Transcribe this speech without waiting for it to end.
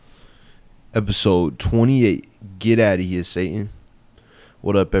Episode 28. Get out of here, Satan.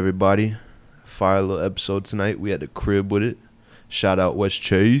 What up, everybody? Fire little episode tonight. We had the crib with it. Shout out West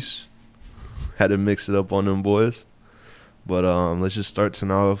Chase. Had to mix it up on them boys. But let's just start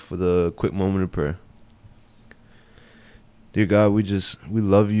tonight off with a quick moment of prayer. Dear God, we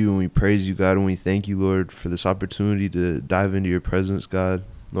love you and we praise you, God, and we thank you, Lord, for this opportunity to dive into your presence, God.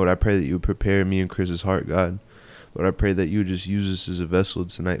 Lord, I pray that you would prepare me and Chris's heart, God. Lord, I pray that you would just use us as a vessel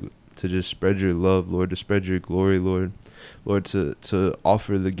tonight to just spread your love, Lord, to spread your glory, Lord. Lord, to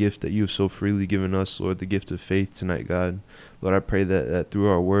offer the gift that you have so freely given us, Lord, the gift of faith tonight, God. Lord, I pray that through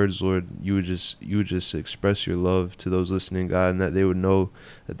our words, Lord, you would just express your love to those listening, God, and that they would know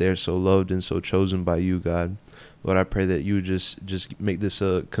that they are so loved and so chosen by you, God. Lord, I pray that you would just make this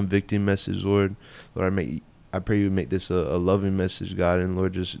a convicting message, Lord. Lord, I pray you would make this a loving message, God, and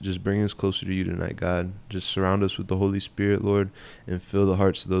Lord, just bring us closer to you tonight, God. Just surround us with the Holy Spirit, Lord, and fill the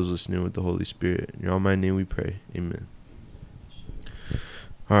hearts of those listening with the Holy Spirit. In your almighty name we pray. Amen.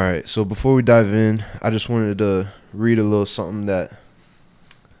 All right, so before we dive in, I just wanted to read a little something that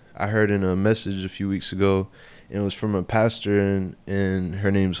I heard in a message a few weeks ago, and it was from a pastor, and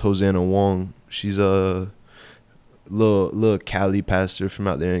her name's Hosanna Wong. She's a little Cali pastor from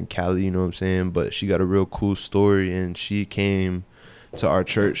out there in Cali, you know what I'm saying? But she got a real cool story, and she came to our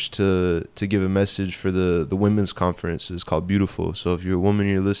church to give a message for the women's conference. It's called Beautiful. So if you're a woman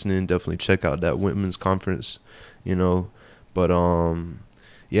and you're listening, definitely check out that women's conference, you know. But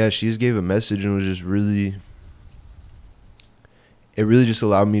yeah, she just gave a message, and it was just really just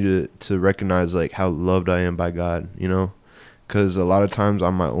allowed me to recognize like how loved I am by God, you know, because a lot of times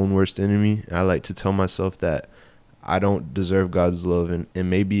I'm my own worst enemy. I like to tell myself that I don't deserve God's love, and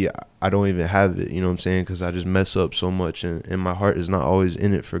maybe I don't even have it, you know what I'm saying, because I just mess up so much, and my heart is not always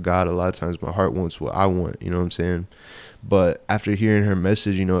in it for God. A lot of times my heart wants what I want, you know what I'm saying. But after hearing her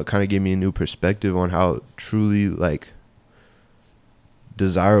message, you know, it kind of gave me a new perspective on how truly like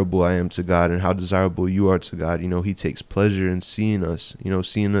desirable I am to God, and how desirable you are to God. You know, he takes pleasure in seeing us, you know,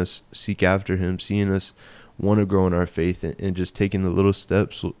 seeing us seek after him, seeing us want to grow in our faith, and just taking the little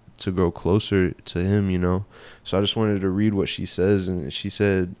steps to grow closer to him, you know. So I just wanted to read what she says, and she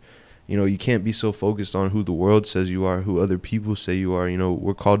said, you know, you can't be so focused on who the world says you are, who other people say you are. You know,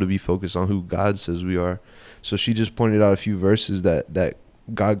 we're called to be focused on who God says we are. So she just pointed out a few verses that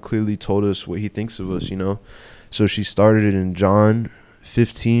God clearly told us what he thinks of us, you know. So she started it in John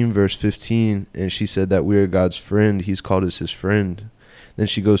 15 verse 15, and she said that we are God's friend. He's called us his friend. Then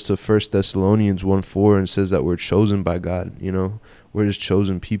she goes to 1 Thessalonians 1:4 and says that we're chosen by God, you know. We're his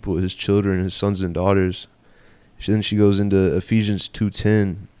chosen people, his children, his sons and daughters. Then she goes into Ephesians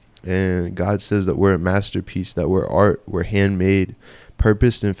 2:10, and God says that we're a masterpiece, that we're art, we're handmade,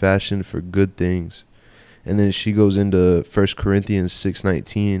 purposed and fashioned for good things. And then she goes into 1 Corinthians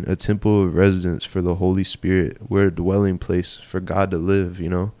 6:19, a temple of residence for the Holy Spirit. We're a dwelling place for God to live, you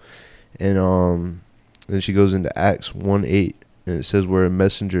know. And then she goes into Acts 1:8, and it says we're a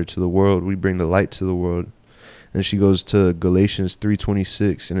messenger to the world. We bring the light to the world. And she goes to Galatians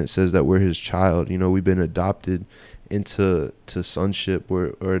 3:26, and it says that we're his child. You know, we've been adopted into sonship.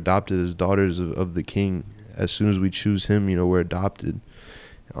 We're adopted as daughters of the King. As soon as we choose him, you know, we're adopted.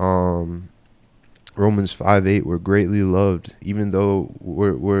 Romans 5:8, we're greatly loved. Even though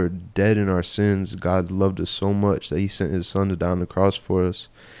we're dead in our sins, God loved us so much that he sent his son to die on the cross for us.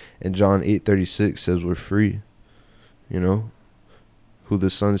 And John 8:36 says we're free. You know, who the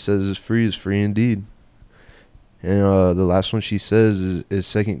son says is free indeed. And the last one she says is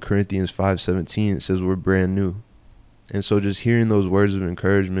 2 Corinthians 5:17. It says we're brand new. And so just hearing those words of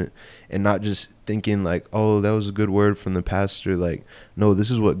encouragement, and not just thinking like, oh, that was a good word from the pastor. Like, no, this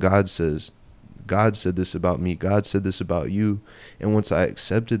is what God says. God said this about me. God said this about you. And once I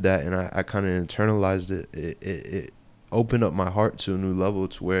accepted that and I kind of internalized it opened up my heart to a new level,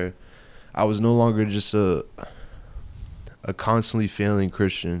 to where I was no longer just a constantly failing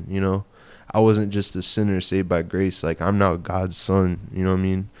Christian, you know. I wasn't just a sinner saved by grace. Like, I'm now God's son, you know what I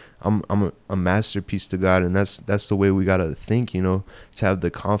mean? I'm a masterpiece to God, and that's the way we got to think, you know, to have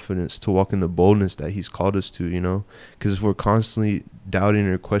the confidence to walk in the boldness that he's called us to, you know. Because if we're constantly doubting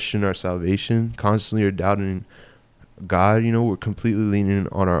or questioning our salvation, constantly are doubting God, you know, we're completely leaning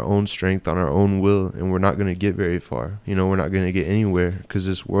on our own strength, on our own will, and we're not going to get very far. You know, we're not going to get anywhere, because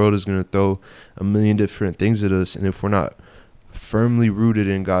this world is going to throw a million different things at us, and if we're not firmly rooted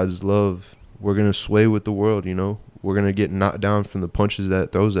in God's love, we're going to sway with the world, you know. We're going to get knocked down from the punches that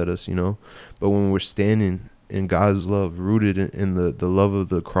it throws at us, you know. But when we're standing in God's love, rooted in the love of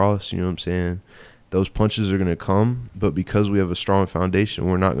the cross, you know what I'm saying, those punches are going to come, but because we have a strong foundation,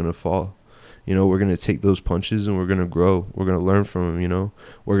 we're not going to fall. we're going to take those punches and we're going to grow. We're going to learn from them,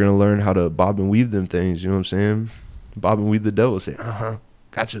 We're going to learn how to bob and weave them things, you know what I'm saying? Bob and weave the devil, say,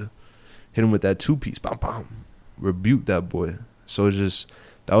 gotcha. Hit him with that two-piece, bam, bam. Rebuke that boy. So it's just,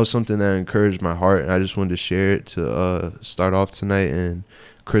 that was something that encouraged my heart, and I just wanted to share it to start off tonight. And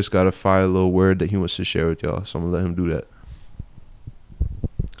Chris got a fire little word that he wants to share with y'all, so I'm going to let him do that.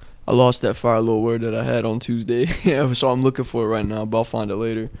 I lost that fire little word that I had on Tuesday, so I'm looking for it right now, but I'll find it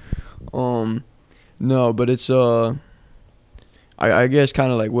later. No, but it's I guess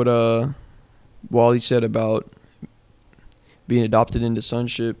kind of like what Wally said about being adopted into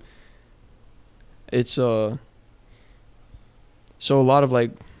sonship. It's so a lot of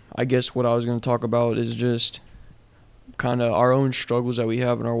like, I guess what I was going to talk about is just kind of our own struggles that we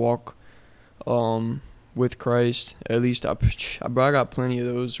have in our walk with Christ. At least I got plenty of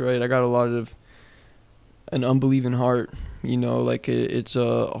those, right? I got a lot of an unbelieving heart, like it's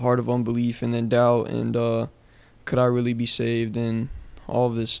a heart of unbelief and then doubt and could I really be saved and all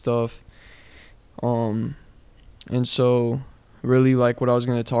of this stuff. And so really like what I was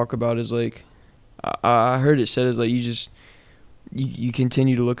going to talk about is like, I heard it said is like you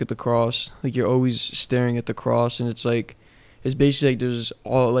continue to look at the cross, like you're always staring at the cross, and it's like it's basically like there's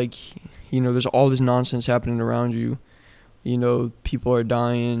all like there's all this nonsense happening around you. People are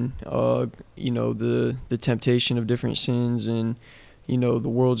dying, the temptation of different sins, and the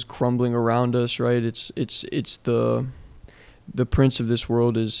world's crumbling around us, right? It's the prince of this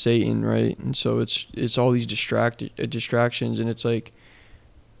world is Satan, right? And so it's all these distractions, and it's like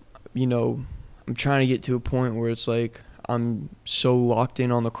I'm trying to get to a point where it's like I'm so locked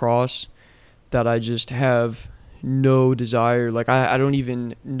in on the cross that I just have no desire. Like I don't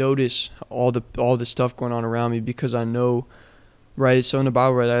even notice all the stuff going on around me because I know, right? So in the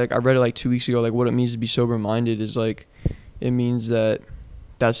Bible, right, I read it like 2 weeks ago. Like what it means to be sober minded is like it means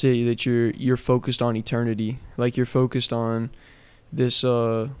that's it. That you're focused on eternity. Like you're focused on this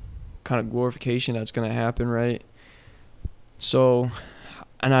kind of glorification that's gonna happen, right? So.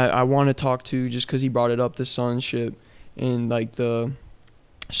 And I want to talk to, just because he brought it up, the sonship and like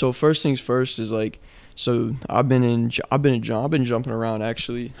so first things first is like, so I've been jumping around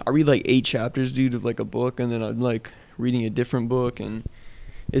actually. I read like 8 chapters, dude, of like a book, and then I'm like reading a different book, and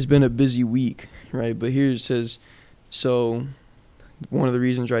it's been a busy week, right? But here it says, so one of the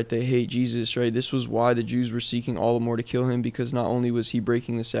reasons, right, they hate Jesus, right? This was why the Jews were seeking all the more to kill him, because not only was he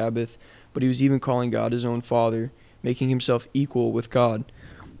breaking the Sabbath, but he was even calling God his own father, making himself equal with God.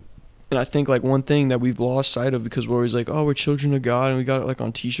 And I think like one thing that we've lost sight of, because we're always like, oh, we're children of God, and we got it like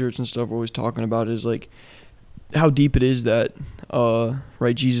on t-shirts and stuff, we're always talking about it, is like how deep it is that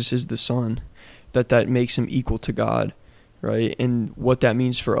right, Jesus is the Son, that makes him equal to God, right? And what that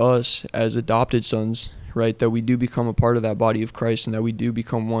means for us as adopted sons, right, that we do become a part of that body of Christ, and that we do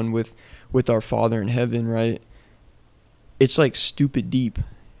become one with our Father in heaven, right? It's like stupid deep,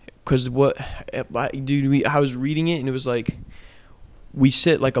 because I was reading it, and it was like, we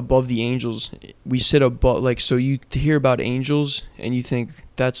sit like above the angels. We sit above, like, so you hear about angels and you think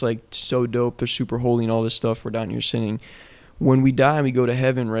that's like so dope, they're super holy and all this stuff, we're down here sinning. When we die and we go to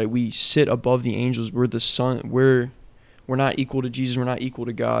heaven, right, we sit above the angels. We're the Son. We're not equal to Jesus, we're not equal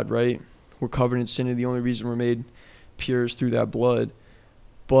to God, right? We're covered in sin, and the only reason we're made pure is through that blood.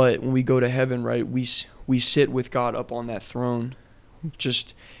 But when we go to heaven, right, we sit with God up on that throne,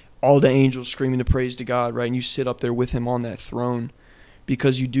 just all the angels screaming the praise to God, right? And you sit up there with him on that throne.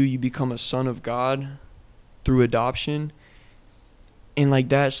 Because you become a son of God through adoption. And like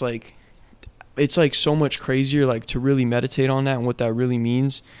that's like, it's like so much crazier, like to really meditate on that and what that really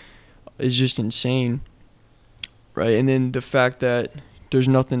means is just insane, right? And then the fact that there's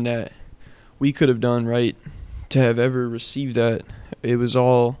nothing that we could have done, right, to have ever received that. It was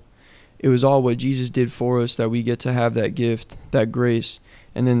all what Jesus did for us, that we get to have that gift, that grace.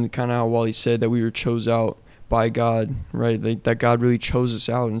 And then kind of how Wally said that we were chose out by God, right? Like that God really chose us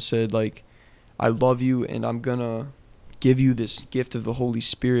out and said, like, I love you, and I'm gonna give you this gift of the Holy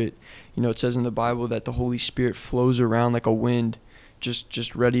Spirit. It says in the Bible that the Holy Spirit flows around like a wind,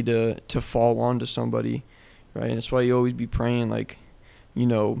 just ready to fall onto somebody, right? And that's why you always be praying, like,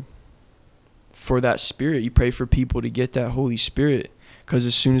 for that Spirit. You pray for people to get that Holy Spirit, because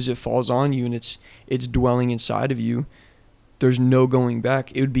as soon as it falls on you and it's dwelling inside of you, there's no going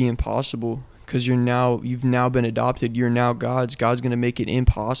back. It would be impossible. Because you've now been adopted. You're now God's. God's going to make it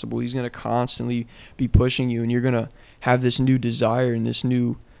impossible. He's going to constantly be pushing you, and you're going to have this new desire and this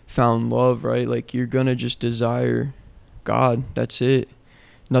new found love, right? Like you're going to just desire God. That's it.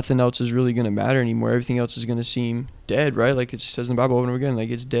 Nothing else is really going to matter anymore. Everything else is going to seem dead, right? Like it says in the Bible over and over again, like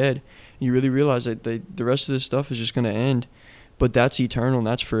it's dead. And you really realize that the rest of this stuff is just going to end. But that's eternal, and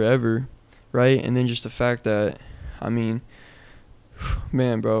that's forever, right? And then just the fact that, I mean,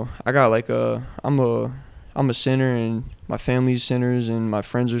 man, bro, I got like I'm a sinner, and my family's sinners, and my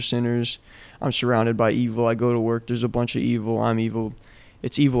friends are sinners. I'm surrounded by evil. I go to work, there's a bunch of evil. I'm evil.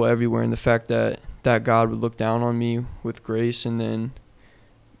 It's evil everywhere. And the fact that God would look down on me with grace, and then,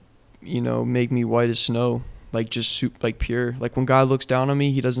 make me white as snow, like just like pure. Like when God looks down on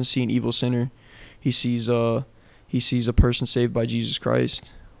me, he doesn't see an evil sinner. He sees a person saved by Jesus Christ,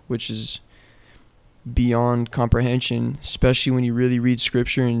 which is beyond comprehension, especially when you really read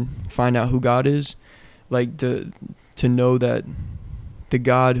scripture and find out who God is. Like to know that the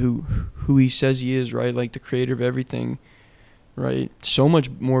God who he says he is, right? Like the creator of everything, right? So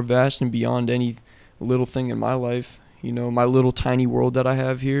much more vast and beyond any little thing in my life, my little tiny world that I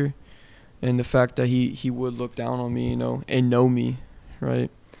have here. And the fact that he would look down on me, and know me,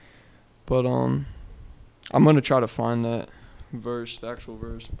 right? But I'm going to try to find that verse, the actual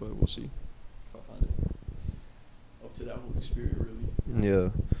verse, but we'll see if I find it. Up to that Holy Spirit, really. Yeah.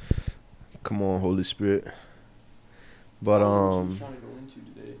 Come on, Holy Spirit. But what are you trying to go into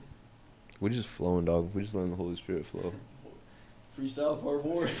today? we're just flowing, dog. We're just letting the Holy Spirit flow. Freestyle part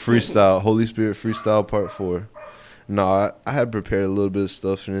 4. Freestyle, Holy Spirit freestyle part 4. No, I had prepared a little bit of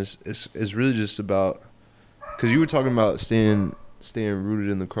stuff, and it's really just about, because you were talking about staying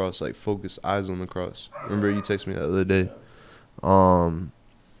rooted in the cross, like focus eyes on the cross. Remember you texted me the other day,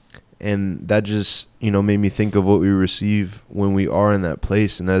 and that just made me think of what we receive when we are in that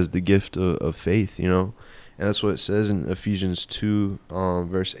place, and that is the gift of faith, and that's what it says in Ephesians 2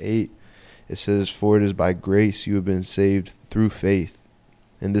 verse 8. It says, "For it is by grace you have been saved through faith,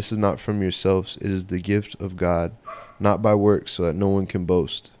 and this is not from yourselves, it is the gift of God, not by works, so that no one can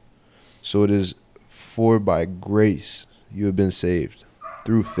boast." So it is for by grace you have been saved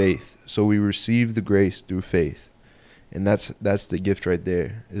through faith. So we receive the grace through faith. And that's the gift right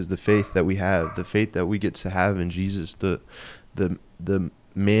there, is the faith that we have, the faith that we get to have in Jesus, the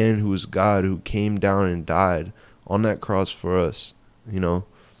man who is God, who came down and died on that cross for us.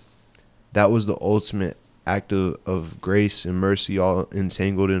 That was the ultimate act of grace and mercy all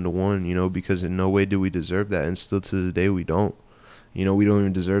entangled into one, because in no way do we deserve that, and still to this day we don't. We don't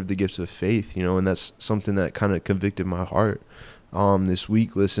even deserve the gifts of faith, and that's something that kind of convicted my heart. This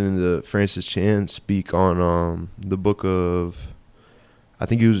week, listening to Francis Chan speak on the book of, I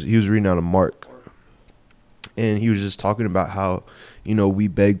think he was reading out of Mark, and he was just talking about how, we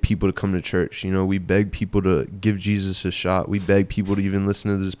beg people to come to church. We beg people to give Jesus a shot. We beg people to even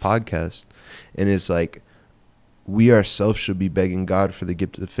listen to this podcast. And it's like, we ourselves should be begging God for the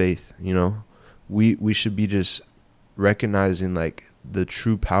gift of faith. We should be just recognizing like the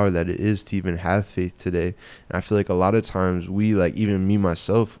true power that it is to even have faith today. And I feel like a lot of times we, like even me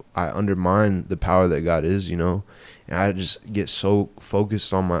myself, I undermine the power that God is, and I just get so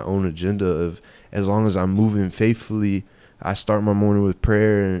focused on my own agenda of, as long as I'm moving faithfully, I start my morning with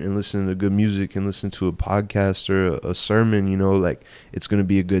prayer and listening to good music and listen to a podcast or a sermon, like it's going to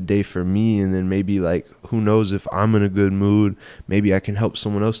be a good day for me. And then maybe, like, who knows, if I'm in a good mood, maybe I can help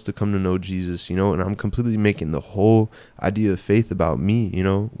someone else to come to know Jesus, and I'm completely making the whole idea of faith about me,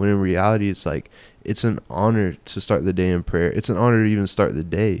 when in reality it's like, it's an honor to start the day in prayer. It's an honor to even start the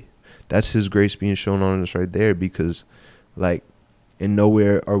day. That's his grace being shown on us right there, because like, and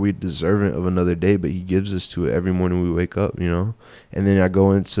nowhere are we deserving of another day, but he gives us to it every morning we wake up, And then I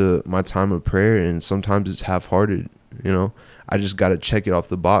go into my time of prayer, and sometimes it's half-hearted, I just got to check it off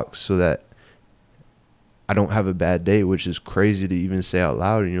the box so that I don't have a bad day, which is crazy to even say out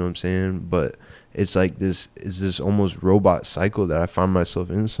loud, you know what I'm saying? But it's like this almost robot cycle that I find myself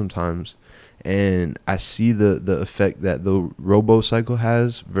in sometimes. And I see the effect that the robo cycle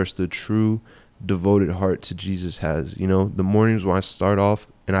has versus the true devoted heart to Jesus has. The mornings when I start off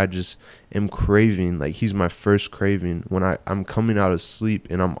and I just am craving, like he's my first craving, when I'm coming out of sleep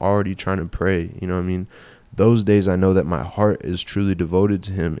and I'm already trying to pray, those days I know that my heart is truly devoted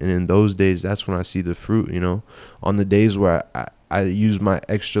to him. And in those days, that's when I see the fruit. On the days where I use my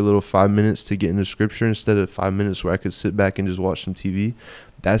extra little 5 minutes to get into scripture instead of 5 minutes where I could sit back and just watch some TV,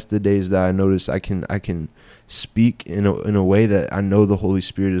 that's the days that I notice I can speak in a way that I know the Holy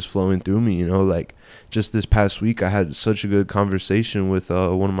Spirit is flowing through me. Like just this past week, I had such a good conversation with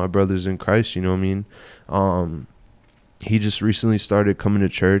one of my brothers in Christ. He just recently started coming to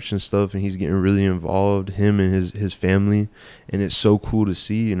church and stuff, and he's getting really involved, him and his family, and it's so cool to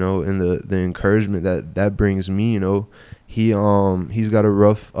see, and the encouragement that brings me. He's got a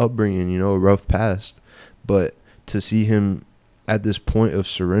rough upbringing, a rough past, but to see him at this point of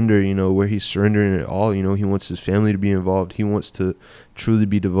surrender, where he's surrendering it all, he wants his family to be involved. He wants to truly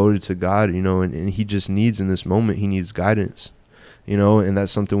be devoted to God, and he just needs, in this moment, he needs guidance. you know, and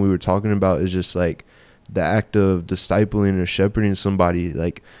that's something we were talking about, is just like the act of discipling or shepherding somebody.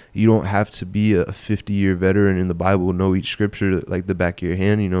 Like, you don't have to be a 50-year veteran in the Bible, know each scripture like the back of your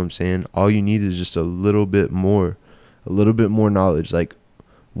hand, you know what I'm saying? All you need is just a little bit more knowledge, like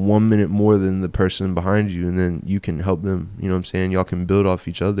 1 minute more than the person behind you, and then you can help them, you know what I'm saying? Y'all can build off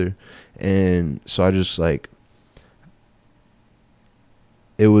each other. And so I just like,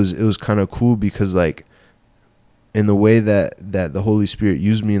 it was kind of cool, because like, in the way that the Holy Spirit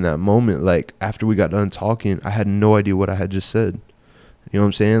used me in that moment, like after we got done talking, I had no idea what I had just said. You know what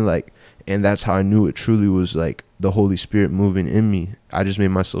I'm saying? Like, and that's how I knew it truly was like the Holy Spirit moving in me. I just made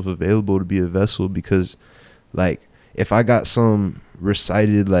myself available to be a vessel, because like, if I got some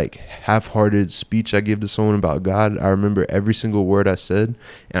recited, like half-hearted speech I give to someone about God, I remember every single word I said,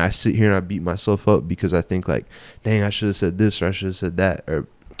 and I sit here and I beat myself up because I think like, dang, I should have said this, or I should have said that, or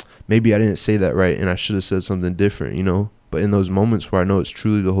maybe I didn't say that right and I should have said something different, you know? But in those moments where I know it's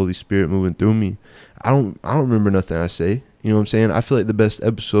truly the Holy Spirit moving through me, I don't remember nothing I say. You know what I'm saying? I feel like the best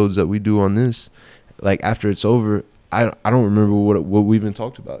episodes that we do on this, like after it's over, I don't remember what we even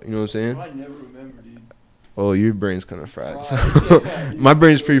talked about. You know what I'm saying? I never remember, dude. Oh, your brain's kind of fried. So. Yeah, my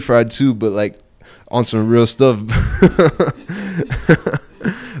brain's pretty fried too, but like on some real stuff.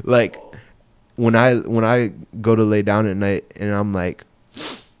 Like when I go to lay down at night and I'm like,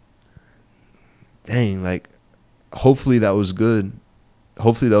 dang, like hopefully that was good.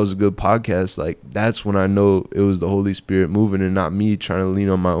 Hopefully that was a good podcast. Like, that's when I know it was the Holy Spirit moving and not me trying to lean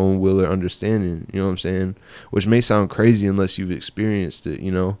on my own will or understanding. You know what I'm saying? Which may sound crazy unless you've experienced it,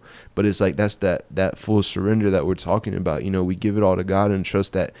 you know? But it's like, that's that full surrender that we're talking about. You know, we give it all to God and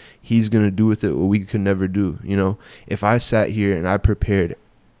trust that he's going to do with it what we could never do. You know, if I sat here and I prepared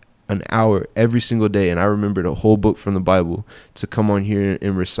an hour every single day and I remembered a whole book from the Bible to come on here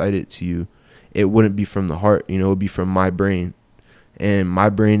and recite it to you, it wouldn't be from the heart, you know, it would be from my brain. And my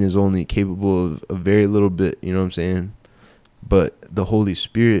brain is only capable of a very little bit, you know what I'm saying? But the Holy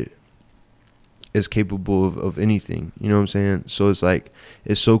Spirit is capable of anything, you know what I'm saying? So it's like,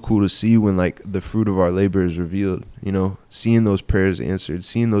 it's so cool to see when like the fruit of our labor is revealed, you know, seeing those prayers answered,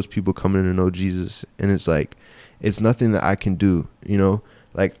 seeing those people coming to know Jesus. And it's like, it's nothing that I can do, you know?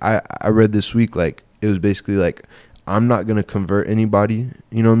 Like I read this week, like it was basically like, I'm not going to convert anybody,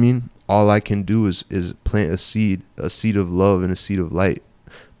 you know what I mean? All I can do is plant a seed of love and a seed of light,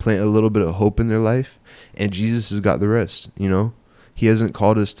 plant a little bit of hope in their life, and Jesus has got the rest, you know? He hasn't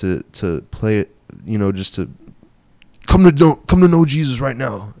called us to play it, you know, just to come to know Jesus right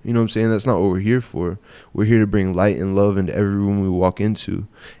now. You know what I'm saying? That's not what we're here for. We're here to bring light and love into every room we walk into,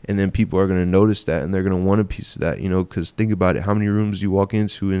 and then people are going to notice that, and they're going to want a piece of that, you know, because think about it. How many rooms do you walk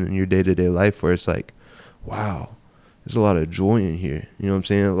into in your day-to-day life where it's like, wow, there's a lot of joy in here. You know what I'm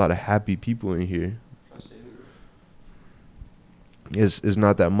saying? A lot of happy people in here. It's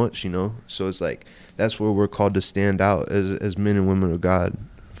not that much, you know? So it's like, that's where we're called to stand out as men and women of God,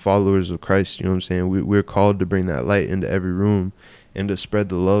 followers of Christ, you know what I'm saying? We're called to bring that light into every room and to spread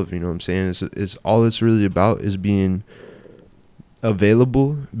the love, you know what I'm saying? It's all it's really about is being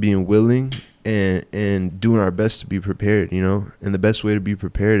available, being willing, and doing our best to be prepared, you know? And the best way to be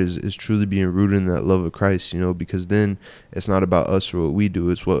prepared is truly being rooted in that love of Christ, you know, because then it's not about us or what we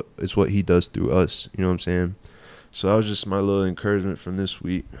do, it's what he does through us, you know what I'm saying? So that was just my little encouragement from this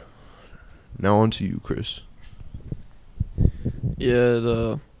week. Now on to you, Chris.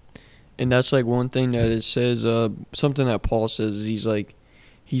 Yeah, and that's like one thing that it says, something that Paul says is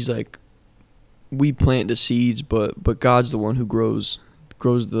he's like we plant the seeds, but God's the one who grows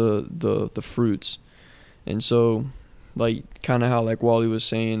the fruits. And so, like, kind of how like Wally was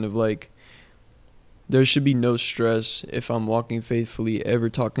saying, of like, there should be no stress if I'm walking faithfully ever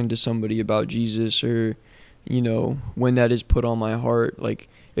talking to somebody about Jesus, or, you know, when that is put on my heart, like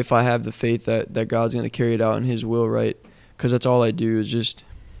if I have the faith that God's going to carry it out in his will, right? Because that's all I do is just,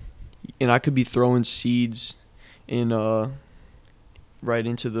 and I could be throwing seeds in right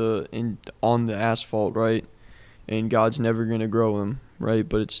on the asphalt, right? And God's never going to grow them, right?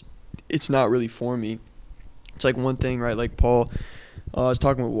 But it's not really for me. It's like one thing, right? Like Paul, I was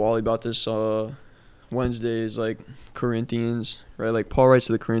talking with Wally about this Wednesday, is like Corinthians, right? Like Paul writes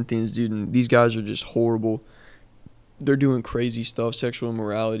to the Corinthians, dude, and these guys are just horrible. They're doing crazy stuff, sexual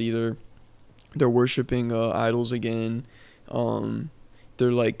immorality. They're worshiping idols again.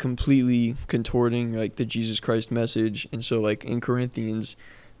 They're like completely contorting like the Jesus Christ message. And so like in Corinthians,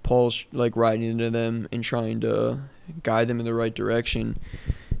 Paul's like writing into them and trying to guide them in the right direction.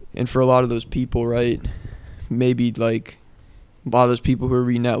 And for a lot of those people, right, maybe like a lot of those people who are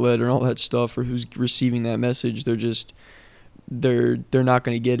reading that letter and all that stuff, or who's receiving that message, they're not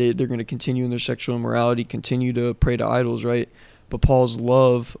going to get it. They're going to continue in their sexual immorality, continue to pray to idols, right? But Paul's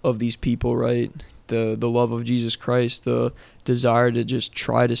love of these people, right? The love of Jesus Christ, the desire to just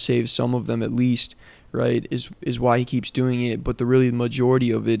try to save some of them at least, right, is why he keeps doing it. But the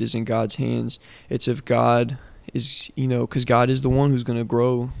majority of it is in God's hands. It's if God is, because God is the one who's going to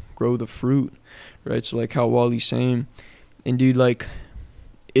grow the fruit, right? So like how Wally's saying, and dude, like,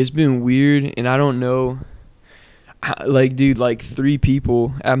 it's been weird, and I don't know, like, dude, like 3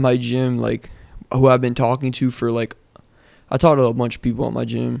 people at my gym, like, who I've been talking to for, like, I talked to a bunch of people at my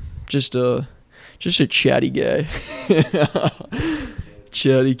gym, just a chatty guy,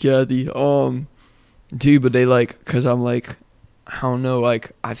 chatty Cathy, dude, but they, like, cause I'm like, I don't know,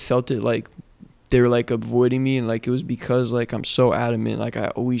 like, I felt it, like, they were, like, avoiding me, and, like, it was because, like, I'm so adamant, like, I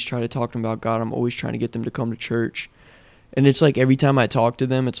always try to talk to them about God, I'm always trying to get them to come to church, and it's, like, every time I talk to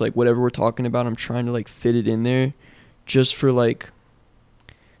them, it's, like, whatever we're talking about, I'm trying to, like, fit it in there, just for, like,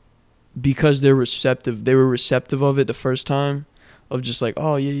 because they were receptive of it the first time, of just, like,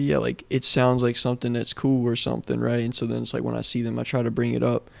 oh, yeah, like, it sounds like something that's cool or something, right, and so then it's, like, when I see them, I try to bring it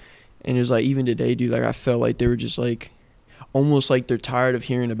up, and it was, like, even today, dude, like, I felt like they were just, like, almost like they're tired of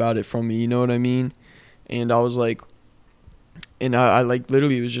hearing about it from me, you know what I mean? And I was like, and I like,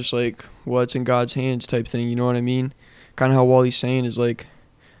 literally, it was just like, well, it's in God's hands type thing, you know what I mean? Kind of how Wally's saying is, like,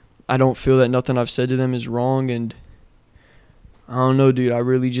 I don't feel that nothing I've said to them is wrong, and I don't know, dude, I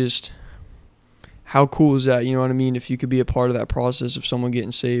really just, how cool is that, you know what I mean? If you could be a part of that process of someone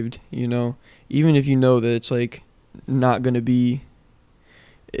getting saved, even if you know that it's, like, not going to be,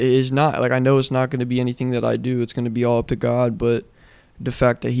 it is not, like, I know it's not going to be anything that I do. It's going to be all up to God, but the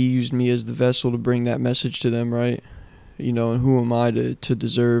fact that he used me as the vessel to bring that message to them, right? And who am I to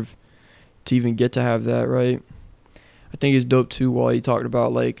deserve to even get to have that, right? I think it's dope, too, while he talked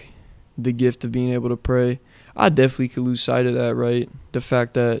about, like, the gift of being able to pray. I definitely could lose sight of that, right? The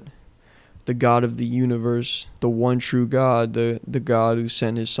fact that the God of the universe, the one true God, the God who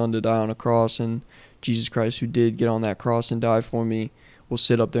sent his son to die on a cross, and Jesus Christ who did get on that cross and die for me, will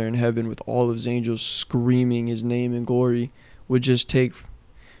sit up there in heaven with all of his angels screaming his name in glory, would just take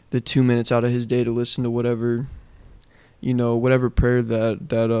the 2 minutes out of his day to listen to whatever prayer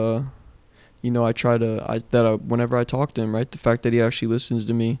that I try to, whenever I talk to him, right? The fact that he actually listens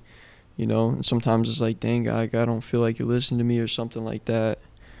to me, and sometimes it's like, dang, I don't feel like you listen to me or something like that,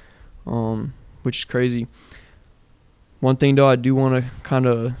 which is crazy. One thing, though, I do want to kind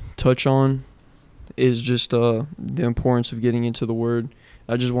of touch on is just the importance of getting into the Word.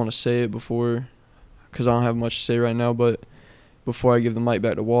 I just want to say it before, because I don't have much to say right now, but before I give the mic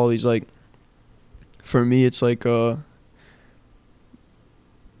back to Wally's, like, for me, it's like,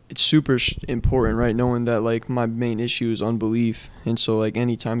 it's super important, right, knowing that, like, my main issue is unbelief, and so, like,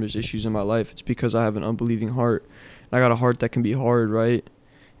 anytime there's issues in my life, it's because I have an unbelieving heart. I got a heart that can be hard, right,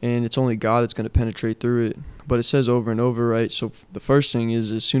 and it's only God that's going to penetrate through it, but it says over and over, right, so the first thing is,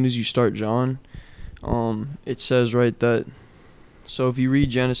 as soon as you start John, it says, right, that, so if you read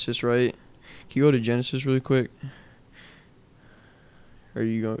Genesis, right, can you go to Genesis really quick? Or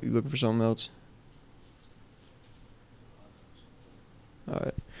you looking for something else?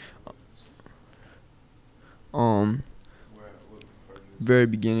 Alright. Very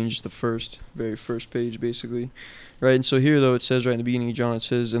beginning, just the very first page, basically. Right, and so here, though, it says right in the beginning of John, it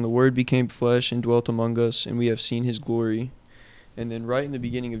says, and the Word became flesh and dwelt among us, and we have seen his glory. And then right in the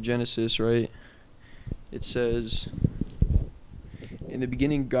beginning of Genesis, right, it says, in the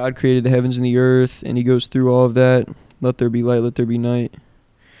beginning God created the heavens and the earth, and he goes through all of that. Let there be light, let there be night.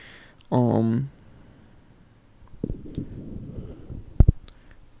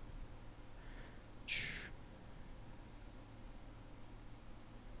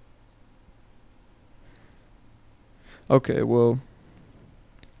 Okay, well,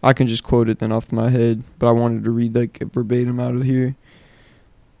 I can just quote it then off my head, but I wanted to read, like, verbatim out of here.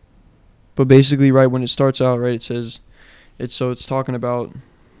 But basically, right, when it starts out, right, it says, it's talking about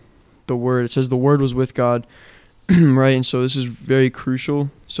the Word. It says the Word was with God, right, and so this is very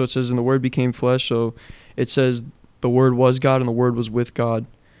crucial. So it says, and the Word became flesh, so it says the Word was God and the Word was with God.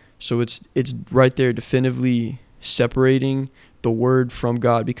 So it's right there definitively separating the Word from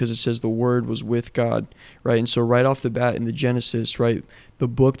God, because it says the Word was with God, right? And so right off the bat in the Genesis, right, the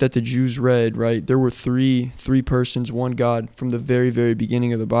book that the Jews read, right, there were three persons, one God from the very, very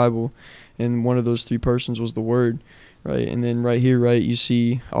beginning of the Bible, and one of those 3 persons was the Word, right? And then right here, right, you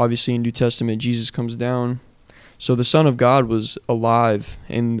see, obviously in New Testament, Jesus comes down. So the Son of God was alive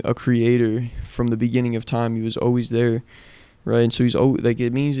and a creator from the beginning of time. He was always there, right? And so he's like,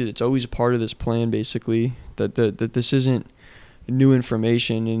 it means that it's always a part of this plan, basically, that this isn't new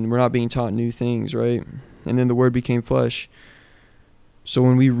information and we're not being taught new things, right? And then the Word became flesh. So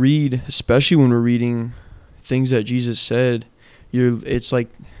when we read, especially when we're reading things that Jesus said, it's like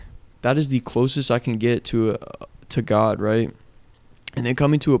that is the closest I can get to God, right? And then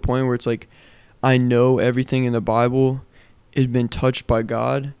coming to a point where it's like I know everything in the Bible has been touched by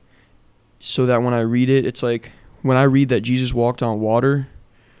God, so that when I read it, it's like when I read that Jesus walked on water,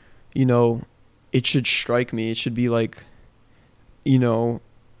 you know, it should strike me. It should be like, you know,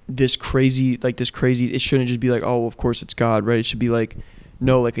 this crazy, it shouldn't just be like, oh, of course it's God, right? It should be like,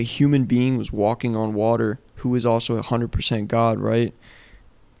 no, like a human being was walking on water who is also 100% God, right?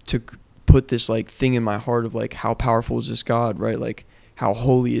 To put this like thing in my heart of like, how powerful is this God, right? Like, how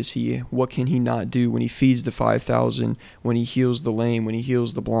holy is he? What can he not do when he feeds the 5,000, when he heals the lame, when he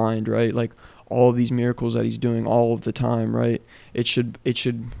heals the blind, right? Like all of these miracles that he's doing all of the time, right? It should,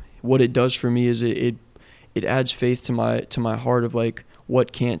 what it does for me is it adds faith to my heart of like,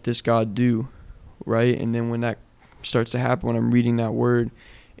 what can't this God do, right? And then when that starts to happen, when I'm reading that word,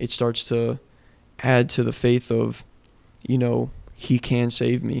 it starts to add to the faith of, you know, he can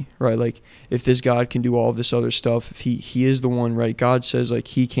save me, right? Like if this God can do all of this other stuff, if he is the one, right? God says like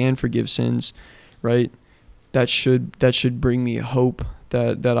he can forgive sins, right? That should bring me hope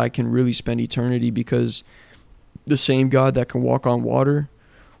that I can really spend eternity, because the same God that can walk on water,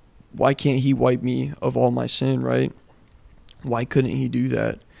 why can't he wipe me of all my sin, right? Why couldn't he do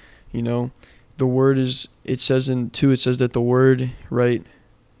that? You know, the word is, it says that the word, right?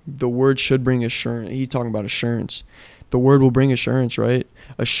 The word should bring assurance. He's talking about assurance. The word will bring assurance, right?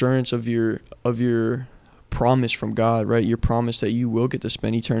 Assurance of your promise from God, right? Your promise that you will get to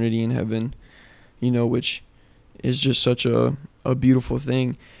spend eternity in heaven, you know, which is just such a beautiful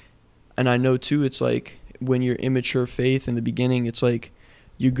thing. And I know too, it's like when you're immature faith in the beginning, it's like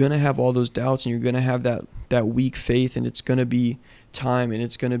you're going to have all those doubts and you're going to have that weak faith, and it's going to be time, and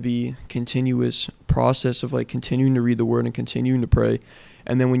it's going to be continuous process of like continuing to read the word and continuing to pray.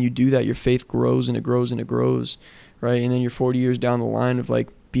 And then when you do that, your faith grows and it grows and it grows, right? And then you're 40 years down the line of like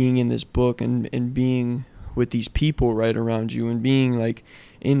being in this book and being with these people right around you and being like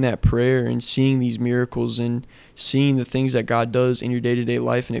in that prayer and seeing these miracles and seeing the things that God does in your day-to-day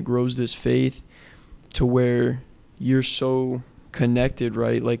life. And it grows this faith to where you're so connected,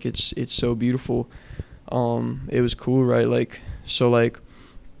 right? Like it's so beautiful. It was cool, right? Like, so like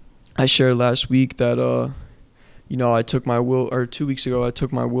I shared last week that, you know, I took my will, or 2 weeks ago, I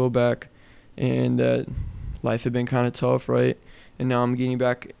took my will back, and that life had been kind of tough, right? And now I'm getting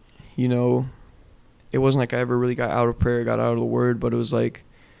back, you know, it wasn't like I ever really got out of prayer, got out of the word, but it was like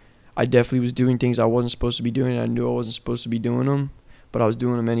I definitely was doing things I wasn't supposed to be doing. And I knew I wasn't supposed to be doing them, but I was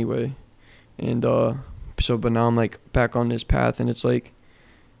doing them anyway. And but now I'm like back on this path, and it's like,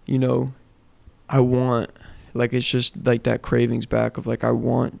 you know, I want, like, it's just like that cravings back of like I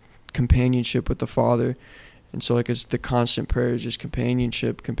want companionship with the Father. And so like it's the constant prayer is just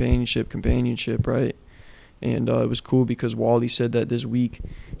companionship, right? And it was cool because Wally said that this week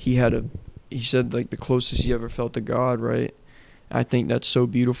he said like the closest he ever felt to God, right? I think that's so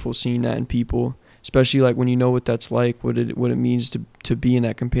beautiful seeing that in people, especially like when you know what that's like, what it means to be in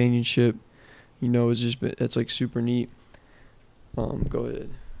that companionship. You know, it's like super neat. Go ahead.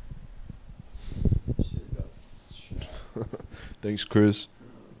 Thanks, Chris.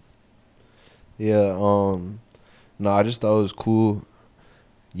 Yeah, no, I just thought it was cool.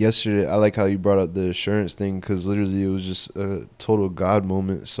 Yesterday, I like how you brought up the assurance thing, because literally it was just a total God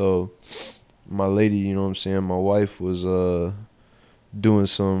moment. So my lady, you know what I'm saying, my wife was doing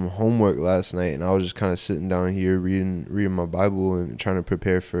some homework last night, and I was just kind of sitting down here reading my Bible and trying to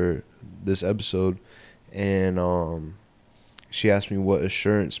prepare for this episode. And she asked me what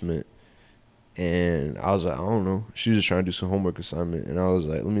assurance meant. And I was like, I don't know. She was just trying to do some homework assignment. And I was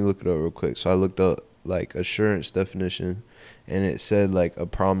like, let me look it up real quick. So I looked up like assurance definition, and it said like a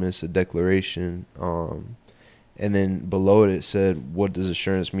promise, a declaration. And then below it said, what does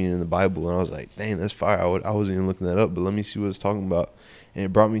assurance mean in the Bible? And I was like, dang, that's fire. I wasn't even looking that up, but let me see what it's talking about. And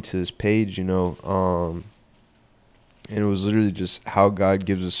it brought me to this page, you know, and it was literally just how God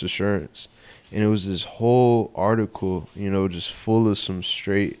gives us assurance. And it was this whole article, you know, just full of some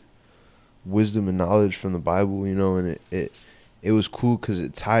straight wisdom and knowledge from the Bible, you know. And it was cool because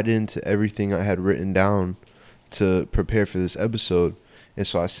it tied into everything I had written down to prepare for this episode. And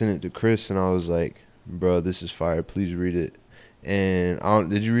so I sent it to Chris, and I was like, bro, this is fire, please read it. And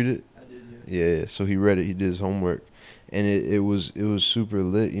did you read it? I did, yeah. So he read it, he did his homework, and it was super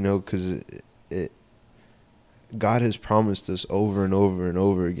lit, you know, because it God has promised us over and over and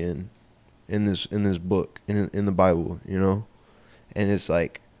over again in this book, in the Bible, you know. And it's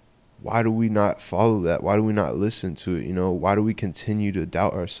like, why do we not follow that? Why do we not listen to it? You know, why do we continue to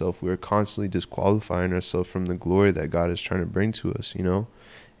doubt ourselves? We're constantly disqualifying ourselves from the glory that God is trying to bring to us, you know.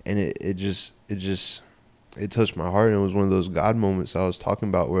 And it just it touched my heart, and it was one of those God moments I was talking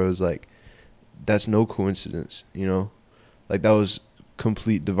about, where it was like, that's no coincidence, you know? Like, that was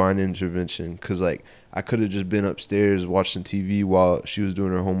complete divine intervention, because like, I could have just been upstairs watching TV while she was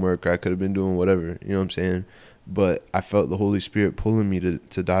doing her homework, or I could have been doing whatever, you know what I'm saying? But I felt the Holy Spirit pulling me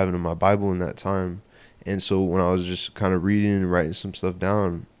to dive into my Bible in that time. And so when I was just kind of reading and writing some stuff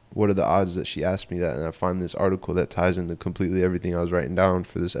down, what are the odds that she asked me that? And I find this article that ties into completely everything I was writing down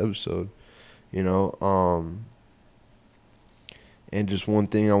for this episode, you know? And just one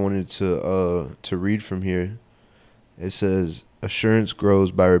thing I wanted to read from here. It says, assurance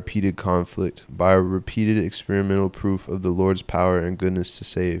grows by repeated conflict, by a repeated experimental proof of the Lord's power and goodness to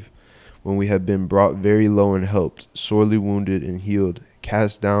save. When we have been brought very low and helped, sorely wounded and healed,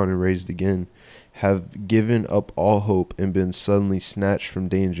 cast down and raised again, have given up all hope and been suddenly snatched from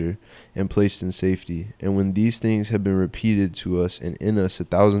danger and placed in safety. And when these things have been repeated to us and in us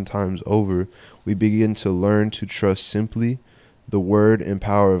 1,000 times over, we begin to learn to trust simply the word and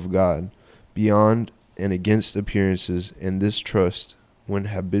power of God, beyond and against appearances, and this trust, when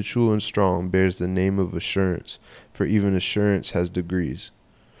habitual and strong, bears the name of assurance, for even assurance has degrees.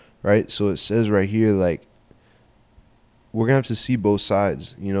 Right? So it says right here, like, we're going to have to see both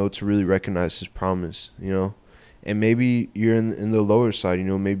sides, you know, to really recognize his promise, you know. And maybe you're in the lower side, you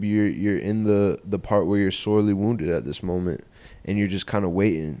know, maybe you're in the part where you're sorely wounded at this moment, and you're just kind of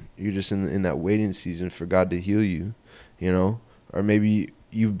waiting. You're just in that waiting season for God to heal you, you know. Or maybe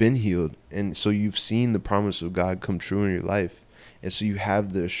you've been healed, and so you've seen the promise of God come true in your life. And so you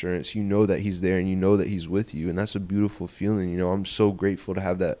have the assurance, you know that he's there, and you know that he's with you. And that's a beautiful feeling. You know, I'm so grateful to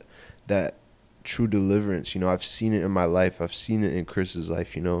have that true deliverance. You know, I've seen it in my life. I've seen it in Chris's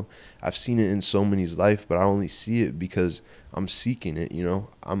life, you know. I've seen it in so many's life, but I only see it because I'm seeking it, you know.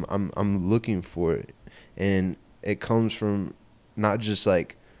 I'm looking for it. And it comes from not just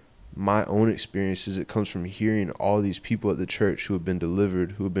like my own experiences, it comes from hearing all these people at the church who have been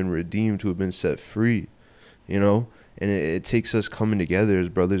delivered, who have been redeemed, who have been set free, you know. And it takes us coming together as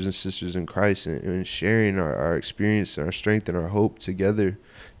brothers and sisters in Christ, and sharing our experience and our strength and our hope together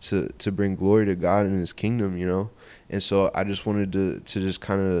to bring glory to God and his kingdom, you know. And so I just wanted to just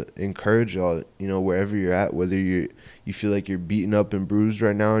kind of encourage y'all, you know, wherever you're at, whether you feel like you're beaten up and bruised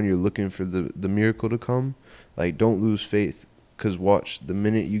right now and you're looking for the miracle to come, like, don't lose faith. Because watch, the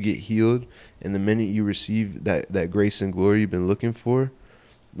minute you get healed and the minute you receive that grace and glory you've been looking for,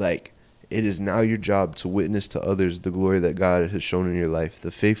 like, it is now your job to witness to others the glory that God has shown in your life,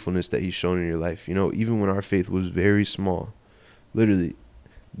 the faithfulness that he's shown in your life. You know, even when our faith was very small, literally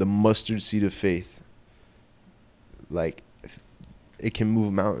the mustard seed of faith, like, it can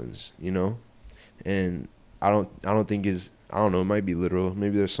move mountains, you know. And I don't think I don't know, it might be literal.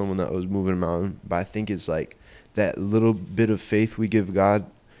 Maybe there's someone that was moving a mountain, but I think it's like that little bit of faith we give God,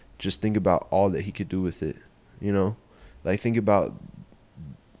 just think about all that he could do with it, you know? Like, think about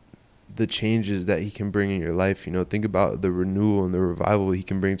the changes that he can bring in your life, you know? Think about the renewal and the revival he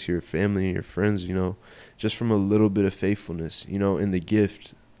can bring to your family and your friends, you know? Just from a little bit of faithfulness, you know, and the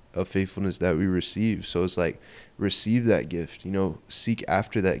gift of faithfulness that we receive. So it's like, receive that gift, you know, seek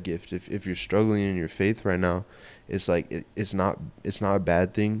after that gift. If you're struggling in your faith right now, it's like, it's not a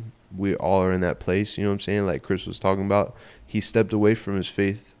bad thing. We all are in that place, you know what I'm saying? Like Chris was talking about, he stepped away from his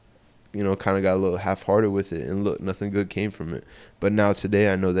faith, you know, kind of got a little half-hearted with it, and look, nothing good came from it. But now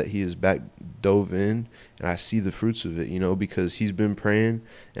today I know that he is back dove in, and I see the fruits of it, you know, because he's been praying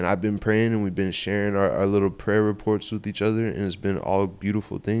and I've been praying, and we've been sharing our little prayer reports with each other, and it's been all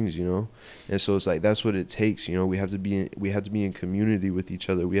beautiful things, you know. And so it's like, that's what it takes, you know. We have to be in community with each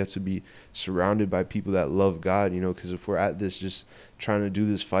other. We have to be surrounded by people that love God, you know, because if we're at this just trying to do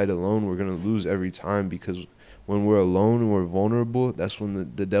this fight alone, we're going to lose every time, because when we're alone and we're vulnerable, that's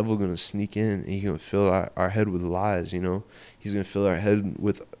when the devil going to sneak in, and he's going to fill our head with lies, you know. He's going to fill our head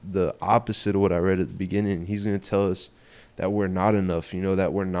with the opposite of what I read at the beginning. He's going to tell us that we're not enough, you know,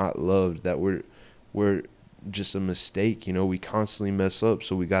 that we're not loved, that we're just a mistake, you know. We constantly mess up,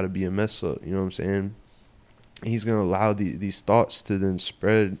 so we got to be a mess up, you know what I'm saying? He's going to allow these thoughts to then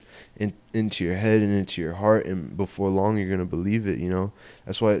spread into your head and into your heart, and before long you're going to believe it, you know.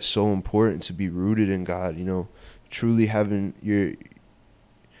 That's why it's so important to be rooted in God, you know, truly having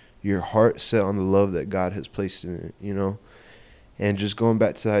your heart set on the love that God has placed in it, you know. And just going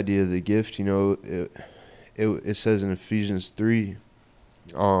back to the idea of the gift, you know, it says in Ephesians 3,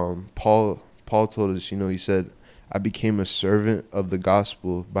 Paul told us, you know, he said, I became a servant of the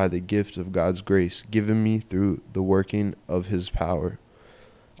gospel by the gift of God's grace given me through the working of his power.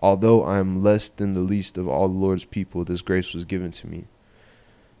 Although I am less than the least of all the Lord's people, this grace was given to me.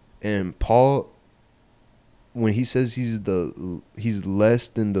 And Paul, when he says he's less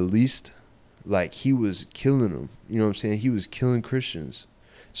than the least, like he was killing them. You know what I'm saying? He was killing Christians.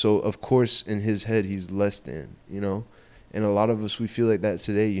 So of course in his head he's less than, you know? And a lot of us, we feel like that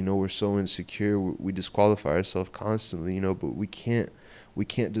today, you know, we're so insecure, we disqualify ourselves constantly, you know, but we can't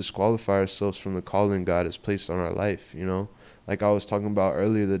disqualify ourselves from the calling God has placed on our life, you know? Like I was talking about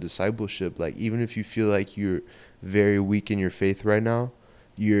earlier, the discipleship, like even if you feel like you're very weak in your faith right now,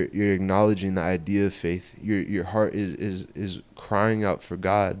 you're acknowledging the idea of faith. Your heart is crying out for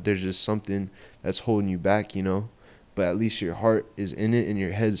God. There's just something that's holding you back, you know? But at least your heart is in it and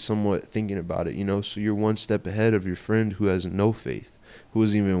your head's somewhat thinking about it, you know? So you're one step ahead of your friend who has no faith, who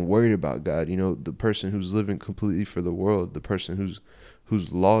isn't even worried about God, you know, the person who's living completely for the world, the person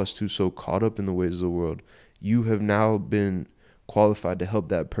who's lost, who's so caught up in the ways of the world. You have now been qualified to help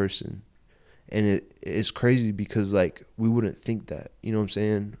that person. And it's crazy because, like, we wouldn't think that, you know what I'm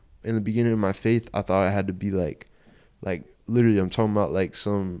saying? In the beginning of my faith, I thought I had to be like literally, I'm talking about like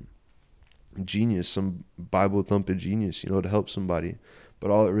some genius, some Bible thumping genius, you know, to help somebody.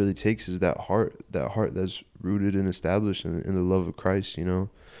 But all it really takes is that heart that's rooted and established in the love of Christ, you know?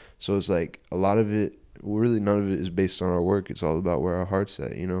 So it's like a lot of it, well, really none of it is based on our work. It's all about where our heart's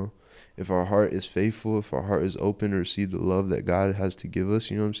at, you know? If our heart is faithful, if our heart is open to receive the love that God has to give us,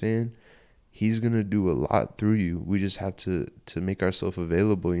 you know what I'm saying? He's going to do a lot through you. We just have to make ourselves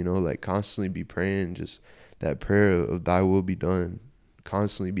available, you know, like constantly be praying, just that prayer of thy will be done.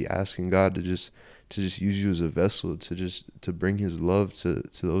 Constantly be asking God to just use you as a vessel, to bring his love to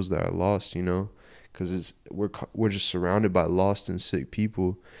those that are lost, you know, because we're just surrounded by lost and sick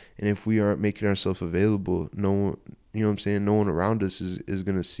people. And if we aren't making ourselves available, no one, you know what I'm saying, no one around us is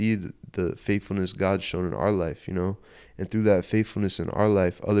going to see the faithfulness God's shown in our life, you know. And through that faithfulness in our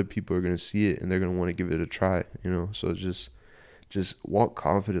life, other people are going to see it and they're going to want to give it a try, you know. So just walk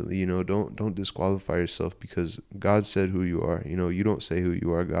confidently, you know. Don't disqualify yourself because God said who you are. You know, you don't say who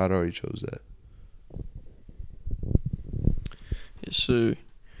you are. God already chose that. Yes, sir.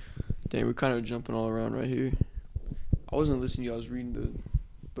 Dang, we're kind of jumping all around right here. I wasn't listening to you. I was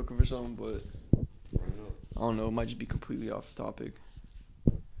looking for something, but I don't know. It might just be completely off the topic.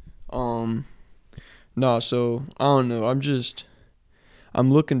 Nah, so I don't know.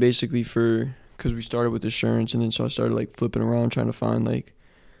 I'm looking basically for, because we started with assurance, and then so I started like flipping around trying to find like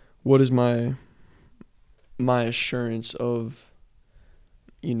what is my assurance of,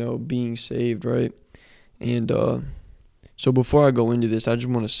 you know, being saved, right? And so before I go into this, I just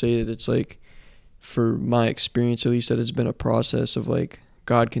want to say that it's like, for my experience at least, that it's been a process of like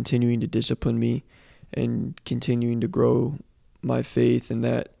God continuing to discipline me and continuing to grow my faith, and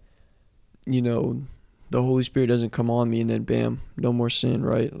that, you know, the Holy Spirit doesn't come on me and then bam, no more sin,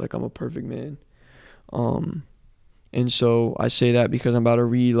 right? Like I'm a perfect man. And so I say that because I'm about to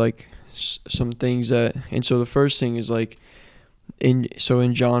read like some things that, and so the first thing is like, in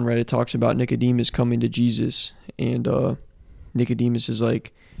John, right, it talks about Nicodemus coming to Jesus, and Nicodemus is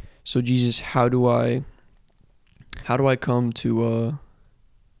like, so Jesus, how do I come to,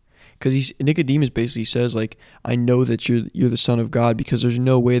 because Nicodemus basically says like, I know that you're the Son of God, because there's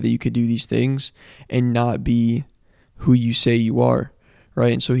no way that you could do these things and not be who you say you are,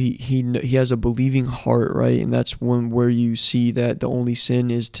 right? And so he has a believing heart, right? And that's where you see that the only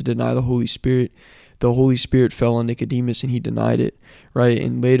sin is to deny the Holy Spirit. The Holy Spirit fell on Nicodemus and he denied it, right?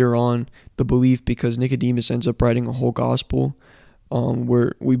 And later on, the belief, because Nicodemus ends up writing a whole gospel,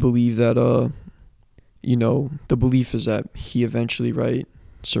 where we believe that you know, the belief is that he eventually, right,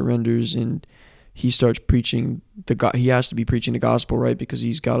 surrenders and he starts preaching he has to be preaching the gospel, right? Because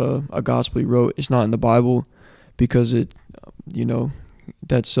he's got a gospel he wrote. It's not in the Bible because it, you know,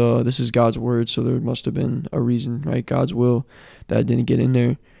 that's this is God's word, so there must have been a reason, right? God's will that didn't get in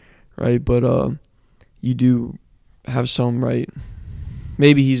there, right? But you do have some, right?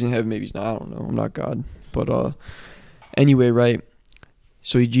 Maybe he's in heaven, maybe he's not. I don't know. I'm not God, but anyway, right?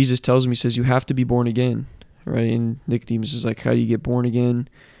 So Jesus tells him, he says, you have to be born again, right? And Nicodemus is like, how do you get born again?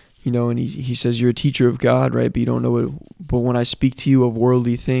 You know, and he says, you're a teacher of God, right? But you don't know it. But when I speak to you of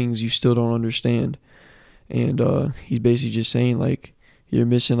worldly things, you still don't understand. And he's basically just saying, like, you're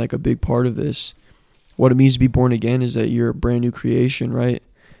missing like a big part of this. What it means to be born again is that you're a brand new creation, right?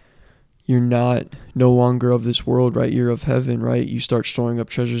 You're no longer of this world, right? You're of heaven, right? You start storing up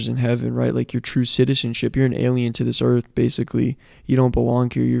treasures in heaven, right? Like your true citizenship. You're an alien to this earth, basically. You don't belong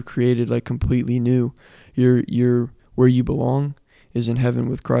here. You're created like completely new. You're where you belong is in heaven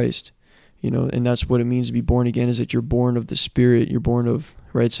with Christ, you know, and that's what it means to be born again, is that you're born of the Spirit. You're born of,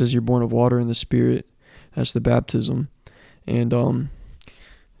 right? It says you're born of water and the Spirit. That's the baptism. And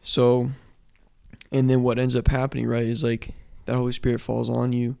so, and then what ends up happening, right, is like that Holy Spirit falls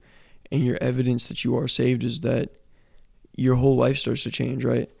on you, and your evidence that you are saved is that your whole life starts to change,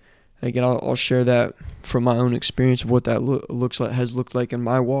 right? Like, and I'll share that from my own experience of what that looks like, has looked like in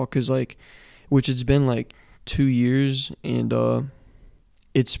my walk, is like, which it's been like 2 years, and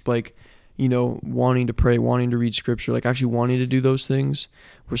it's like, wanting to pray, wanting to read scripture, like actually wanting to do those things,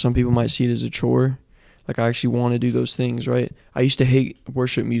 where some people might see it as a chore. Like, I actually want to do those things, right? I used to hate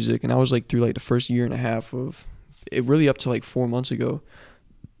worship music, and I was like through like the first year and a half of it, really up to like 4 months ago.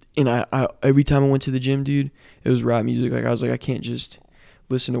 And I every time I went to the gym, dude, it was rap music. Like, I was like, I can't just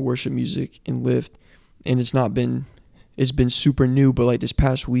listen to worship music and lift. And it's been super new, but like this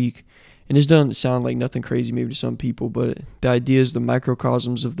past week, and this doesn't sound like nothing crazy maybe to some people, but the idea is the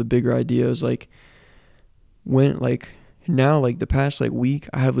microcosms of the bigger idea is like, when like now, like the past like week,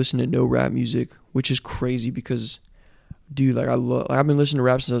 I have listened to no rap music, which is crazy because, dude, like I've been listening to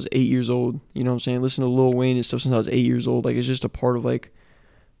rap since I was 8 years old. You know what I'm saying? Listen to Lil Wayne and stuff since I was 8 years old. Like, it's just a part of like,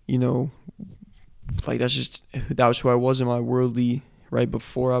 like that was who I was in my worldly, right,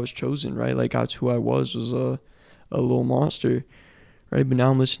 before I was chosen, right? Like, that's who I was a little monster, right? But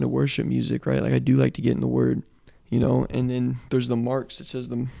now I'm listening to worship music, right? Like, I do like to get in the word, and then there's the marks. It says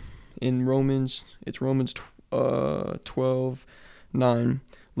them in Romans, it's Romans 12:9.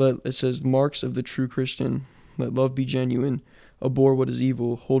 It says, marks of the true Christian: let love be genuine, abhor what is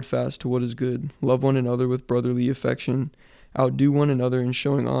evil, hold fast to what is good, love one another with brotherly affection, outdo one another in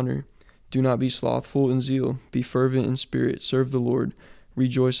showing honor. Do not be slothful in zeal, be fervent in spirit, serve the Lord,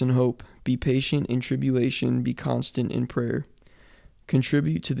 rejoice in hope, be patient in tribulation, be constant in prayer.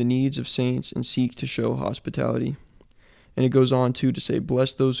 Contribute to the needs of saints and seek to show hospitality. And it goes on too to say,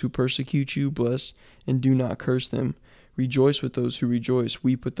 bless those who persecute you, bless and do not curse them. Rejoice with those who rejoice,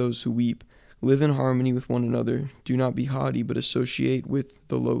 weep with those who weep. Live in harmony with one another. Do not be haughty, but associate with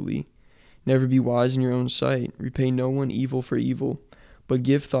the lowly. Never be wise in your own sight. Repay no one evil for evil, but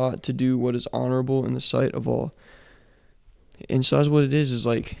give thought to do what is honorable in the sight of all. And so that's what it is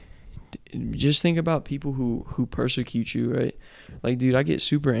like, just think about people who persecute you, right? Like, dude, I get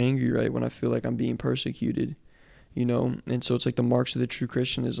super angry, right, when I feel like I'm being persecuted, And so it's like the marks of the true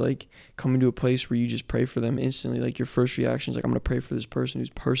Christian is like coming to a place where you just pray for them instantly. Like, your first reaction is like, I'm going to pray for this person who's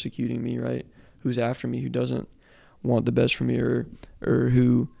persecuting me, right? Who's after me, who doesn't want the best for me, or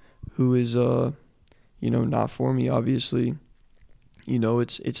who is, not for me, obviously.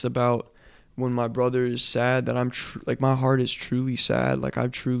 It's about when my brother is sad that I'm like, my heart is truly sad. Like,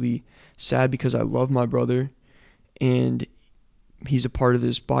 I'm truly sad because I love my brother and he's a part of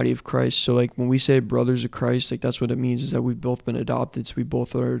this body of Christ. So like, when we say brothers of Christ, like, that's what it means, is that we've both been adopted. So we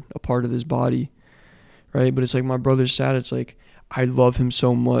both are a part of this body, right? But it's like, my brother's sad. It's like, I love him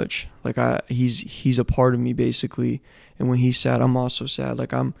so much. Like, he's a part of me basically. And when he's sad, I'm also sad.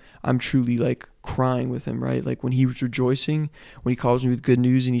 Like, I'm truly like crying with him, right? Like, when he was rejoicing, when he calls me with good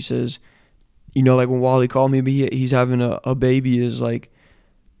news and he says, like when Wally called me, he's having a baby, is like,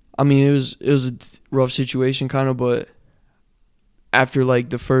 I mean, it was a rough situation kind of, but after like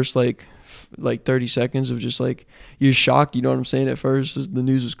the first like 30 seconds of just like, you're shocked, you know what I'm saying? At first, the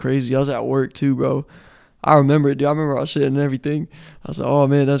news was crazy. I was at work too, bro. I remember it, dude. I remember I was sitting and everything. I was like, oh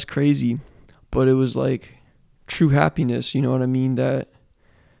man, that's crazy. But it was like true happiness, you know what I mean? That,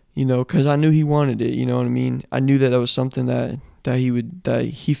 because I knew he wanted it, you know what I mean? I knew that was something that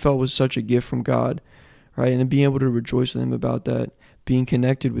he felt was such a gift from God, right? And then being able to rejoice with him about that, being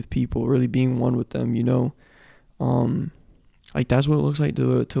connected with people, really being one with them, like, that's what it looks like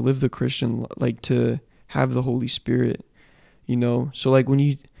to live the Christian, like, to have the Holy Spirit, So like, when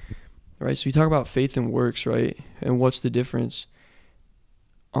you, right? So you talk about faith and works, right? And what's the difference?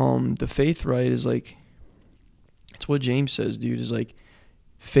 The faith, right, is like, it's what James says, dude, is like,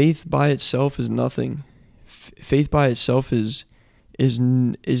 faith by itself is nothing. Faith by itself is it's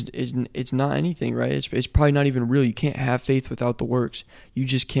not anything, right? It's probably not even real. You can't have faith without the works. You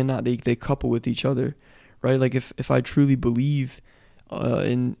just cannot. They couple with each other, right? Like, if I truly believe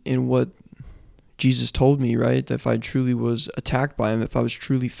in what Jesus told me, right? That if I truly was attacked by him, if I was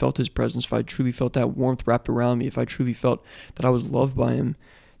truly felt his presence, if I truly felt that warmth wrapped around me, if I truly felt that I was loved by him,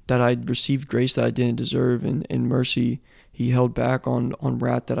 that I'd received grace that I didn't deserve, and mercy he held back on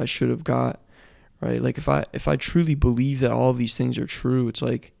wrath that I should have got, right? Like, if I truly believe that all of these things are true, it's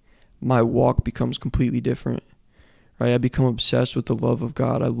like my walk becomes completely different, right? I become obsessed with the love of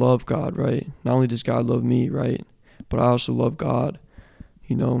God. I love God, right? Not only does God love me, right, but I also love God,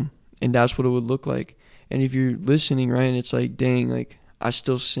 and that's what it would look like. And if you're listening, right, and it's like, dang, like, I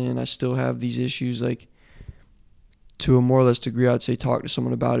still sin, I still have these issues, like, to a more or less degree, I'd say talk to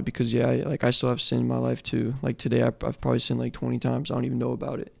someone about it, because like, I still have sin in my life too. Like, today I've probably sinned like 20 times. I don't even know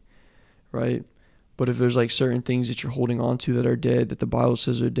about it, right? But if there's like certain things that you're holding on to that are dead, that the Bible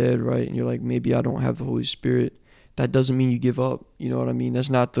says are dead, right, and you're like, maybe I don't have the Holy Spirit, that doesn't mean you give up. You know what I mean? That's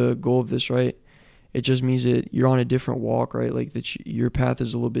not the goal of this, right? It just means that you're on a different walk, right? Like that your path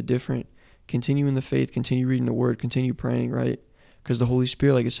is a little bit different. Continue in the faith, continue reading the word, continue praying, right? Because the Holy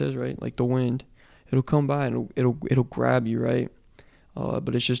Spirit, like it says, right, like the wind, it'll come by and it'll grab you, right?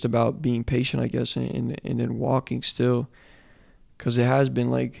 But it's just about being patient, I guess, and then walking still. Because it has been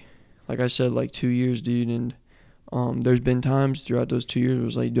like I said, like 2 years, dude. And there's been times throughout those 2 years where it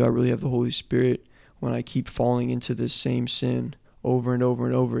was like, do I really have the Holy Spirit when I keep falling into this same sin over and over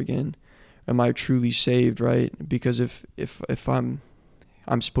and over again? Am I truly saved, right? Because if I'm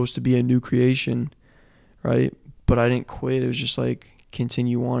supposed to be a new creation, right? But I didn't quit. It was just like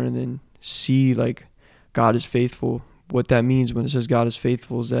continue on and then see like God is faithful. What that means when it says God is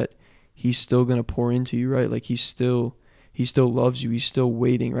faithful is that he's still going to pour into you, right? Like he still loves you. He's still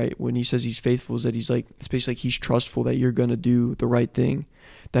waiting, right? When he says he's faithful is that he's like, it's basically like he's trustful that you're going to do the right thing,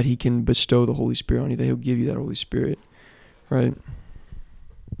 that he can bestow the Holy Spirit on you, that he'll give you that Holy Spirit, right?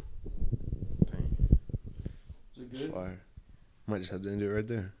 Is it good? Fire. Might just have to end it right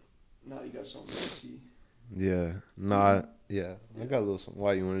there. No, you got something to see. Yeah. Nah. Yeah. I got a little something.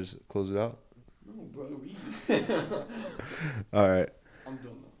 Why, you want to just close it out? No, brother, read. All right. I'm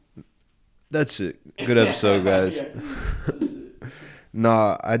done now. That's it. Good episode, guys. Yeah, that's it.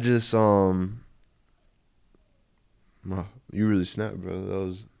 Nah, I just wow, you really snapped,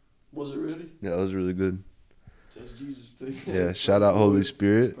 bro. Was it really? Yeah, that was really good. That's Jesus thing. Yeah, shout out Holy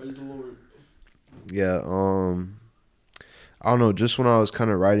Spirit. Praise the Lord. Yeah, I don't know, just when I was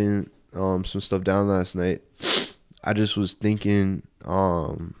kind of writing some stuff down last night, I just was thinking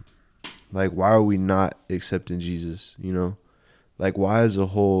like, why are we not accepting Jesus, you know? Like, why as a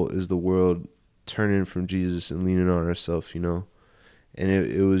whole is the world turning from Jesus and leaning on ourselves, you know? And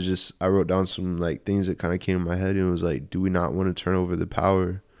it was just, I wrote down some like things that kind of came in my head, and it was like, do we not want to turn over the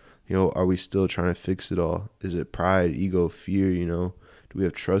power? You know, are we still trying to fix it all? Is it pride, ego, fear, you know? Do we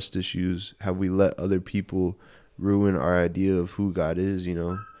have trust issues? Have we let other people ruin our idea of who God is, you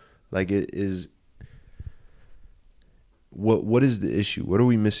know? Like, it is, what is the issue? What are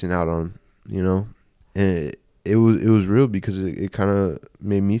we missing out on, you know? And it was real, because it kind of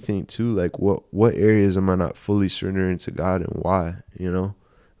made me think too, like, what areas am I not fully surrendering to God, and why, you know?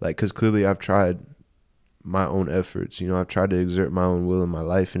 Like, because clearly I've tried my own efforts, you know? I've tried to exert my own will in my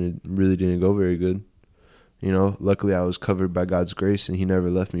life, and it really didn't go very good, you know? Luckily I was covered by God's grace, and he never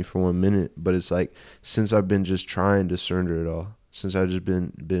left me for 1 minute. But it's like, since I've been just trying to surrender it all, since I've just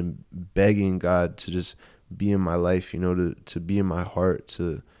been begging God to just be in my life, you know, to be in my heart,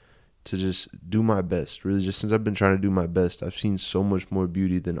 to just do my best, really, just since I've been trying to do my best, I've seen so much more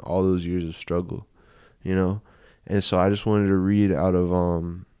beauty than all those years of struggle, you know? And so I just wanted to read out of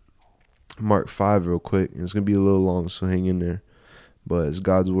Mark 5 real quick, and it's going to be a little long, so hang in there, but it's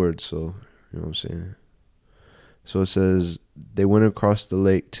God's word, so, you know what I'm saying? So it says, they went across the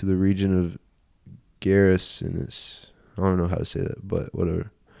lake to the region of Gerasenes. I don't know how to say that, but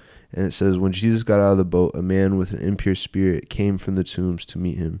whatever. And it says, when Jesus got out of the boat, a man with an impure spirit came from the tombs to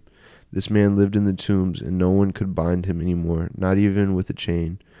meet him. This man lived in the tombs, and no one could bind him anymore, not even with a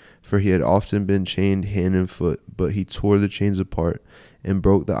chain, for he had often been chained hand and foot, but he tore the chains apart and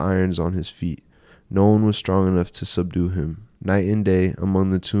broke the irons on his feet. No one was strong enough to subdue him. Night and day,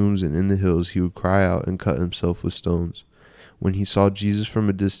 among the tombs and in the hills, he would cry out and cut himself with stones. When he saw Jesus from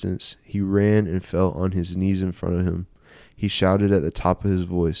a distance, he ran and fell on his knees in front of him. He shouted at the top of his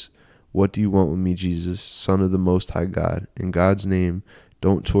voice, "What do you want with me, Jesus, Son of the Most High God? In God's name,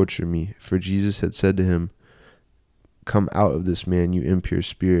 don't torture me." For Jesus had said to him, "Come out of this man, you impure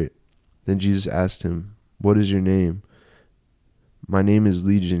spirit." Then Jesus asked him, "What is your name?" "My name is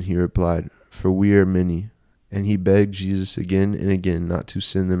Legion," he replied, "for we are many." And he begged Jesus again and again not to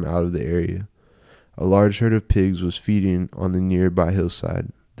send them out of the area. A large herd of pigs was feeding on the nearby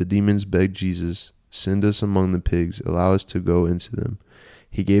hillside. The demons begged Jesus, "Send us among the pigs, allow us to go into them."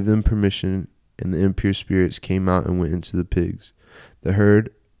 He gave them permission, and the impure spirits came out and went into the pigs. The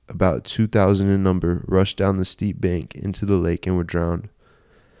herd, about 2,000 in number, rushed down the steep bank into the lake and were drowned.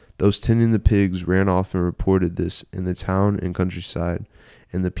 Those tending the pigs ran off and reported this in the town and countryside,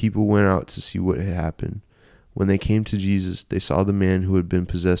 and the people went out to see what had happened. When they came to Jesus, they saw the man who had been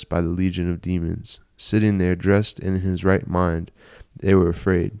possessed by the legion of demons, sitting there dressed and in his right mind. They were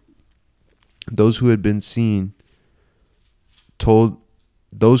afraid. Those who had seen it told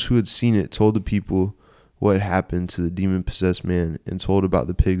the people what had happened to the demon-possessed man, and told about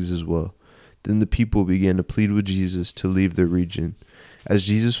the pigs as well. Then the people began to plead with Jesus to leave their region. As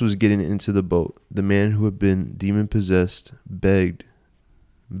Jesus was getting into the boat, the man who had been demon-possessed begged,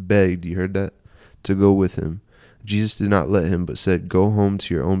 you heard that, to go with him. Jesus did not let him, but said, "Go home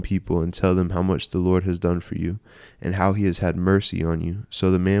to your own people and tell them how much the Lord has done for you and how he has had mercy on you."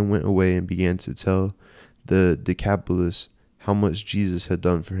 So the man went away and began to tell the Decapolis how much Jesus had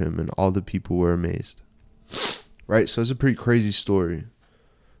done for him, and all the people were amazed. Right? So it's a pretty crazy story.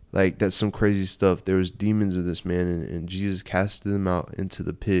 Like, that's some crazy stuff. There was demons in this man, and Jesus casted them out into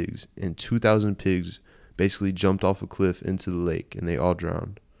the pigs, and 2,000 pigs basically jumped off a cliff into the lake, and they all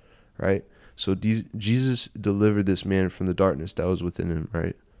drowned. Right? So Jesus delivered this man from the darkness that was within him,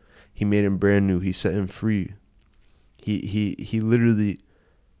 right? He made him brand new. He set him free. He literally,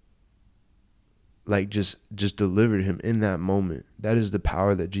 like, just delivered him in that moment. That is the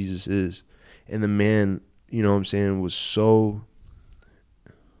power that Jesus is. And the man, you know what I'm saying, was so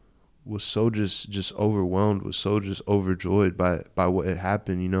just overwhelmed, was so just overjoyed by what had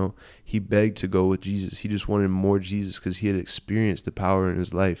happened, you know. He begged to go with Jesus. He just wanted more Jesus because he had experienced the power in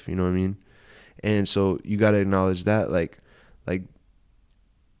his life, you know what I mean? And so you got to acknowledge that, like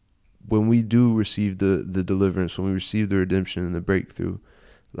when we do receive the deliverance, when we receive the redemption and the breakthrough,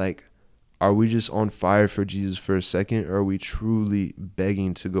 like, are we just on fire for Jesus for a second, or are we truly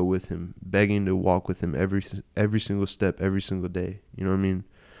begging to go with him, begging to walk with him every single step, every single day? You know what I mean?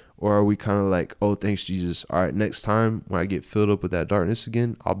 Or are we kind of like, oh, thanks, Jesus. All right, next time when I get filled up with that darkness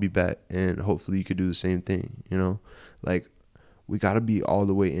again, I'll be back, and hopefully you could do the same thing, you know? Like, we got to be all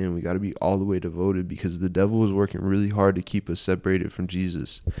the way in. We got to be all the way devoted, because the devil is working really hard to keep us separated from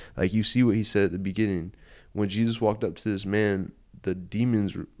Jesus. Like, you see what he said at the beginning. When Jesus walked up to this man, the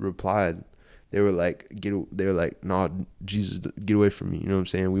demons replied. They were like, nah, Jesus, get away from me. You know what I'm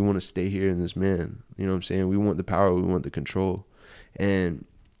saying? We want to stay here in this man. You know what I'm saying? We want the power. We want the control. And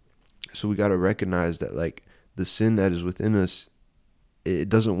so we got to recognize that, like, the sin that is within us, it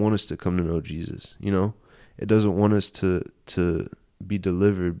doesn't want us to come to know Jesus, you know? It doesn't want us to be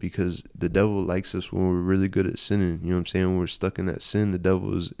delivered, because the devil likes us when we're really good at sinning. You know what I'm saying? When we're stuck in that sin, the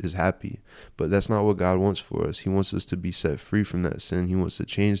devil is happy. But that's not what God wants for us. He wants us to be set free from that sin. He wants the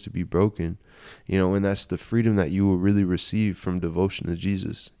chains to be broken. You know, and that's the freedom that you will really receive from devotion to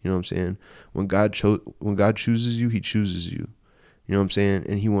Jesus. You know what I'm saying? When God chooses you, he chooses you. You know what I'm saying?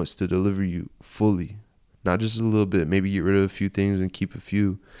 And he wants to deliver you fully. Not just a little bit, maybe get rid of a few things and keep a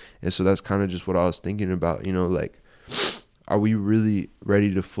few. And so that's kind of just what I was thinking about, you know, like, are we really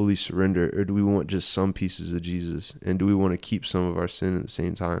ready to fully surrender, or do we want just some pieces of Jesus? And do we want to keep some of our sin at the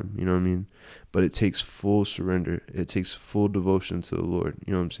same time? You know what I mean? But it takes full surrender. It takes full devotion to the Lord.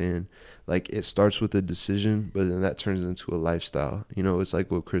 You know what I'm saying? Like, it starts with a decision, but then that turns into a lifestyle. You know, it's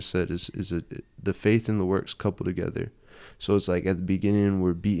like what Chris said, the faith and the works coupled together. So it's like, at the beginning,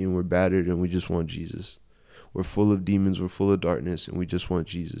 we're beaten, we're battered, and we just want Jesus. We're full of demons, we're full of darkness, and we just want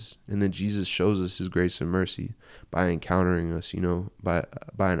Jesus. And then Jesus shows us his grace and mercy by encountering us, you know, by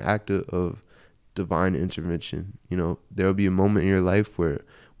an act of divine intervention. You know, there'll be a moment in your life where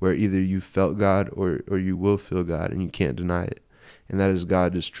either you felt God or you will feel God, and you can't deny it. And that is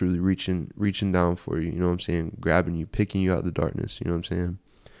God just truly reaching down for you, you know what I'm saying? Grabbing you, picking you out of the darkness, you know what I'm saying?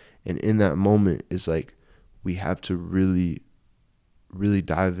 And in that moment, it's like, we have to really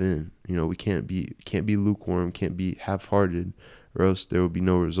dive in. You know, we can't be lukewarm, can't be half-hearted, or else there will be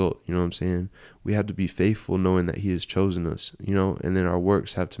no result. You know what I'm saying? We have to be faithful, knowing that he has chosen us, you know, and then our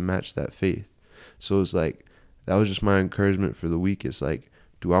works have to match that faith. So it's like, that was just my encouragement for the week. It's like,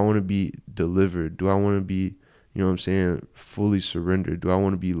 do I want to be delivered? Do I want to be, you know what I'm saying, fully surrendered? Do I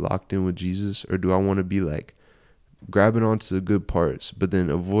want to be locked in with Jesus? Or do I want to be like, grabbing onto the good parts, but then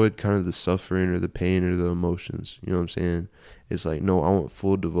avoid kind of the suffering or the pain or the emotions? You know what I'm saying? It's like, no, I want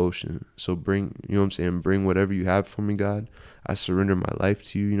full devotion. So bring, you know what I'm saying, bring whatever you have for me, God. I surrender my life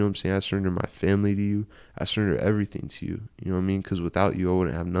to you. You know what I'm saying? I surrender my family to you. I surrender everything to you. You know what I mean? Because without you, I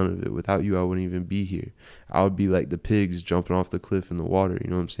wouldn't have none of it. Without you, I wouldn't even be here. I would be like the pigs jumping off the cliff in the water. You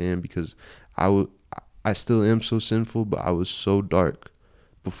know what I'm saying? Because I still am so sinful, but I was so dark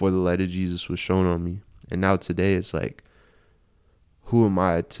before the light of Jesus was shown on me. And now today, it's like, who am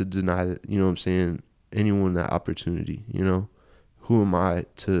I to deny that, you know what I'm saying, anyone that opportunity, you know? Who am I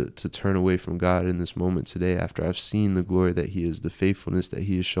to turn away from God in this moment today, after I've seen the glory that he is, the faithfulness that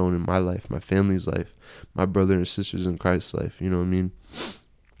he has shown in my life, my family's life, my brother and sisters in Christ's life, you know what I mean?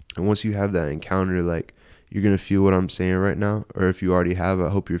 And once you have that encounter, like, you're going to feel what I'm saying right now. Or if you already have, I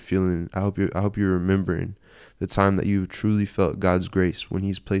hope you're remembering the time that you've truly felt God's grace, when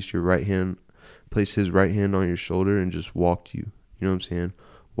he's placed his right hand on your shoulder and just walked you. You know what I'm saying?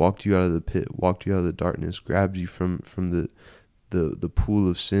 Walked you out of the pit, walked you out of the darkness, grabbed you from the pool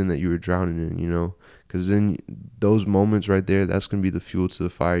of sin that you were drowning in, you know? Because then those moments right there, that's going to be the fuel to the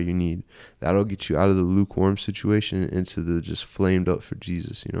fire you need. That'll get you out of the lukewarm situation into the just flamed up for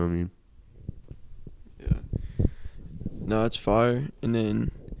Jesus, you know what I mean? Yeah. No, it's fire. And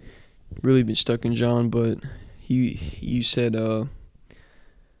then really been stuck in John, but you said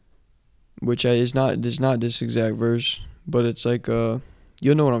which is not this exact verse, but it's like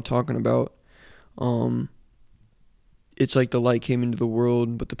you'll know what I'm talking about. Um, it's like the light came into the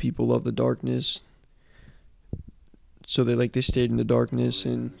world, but the people love the darkness, so they stayed in the darkness.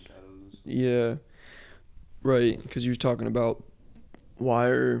 And yeah, right, because you were talking about why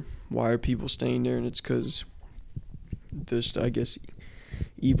are people staying there, and it's because this, I guess,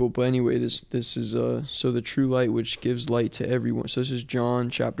 evil. But anyway, this is so the true light which gives light to everyone. So this is John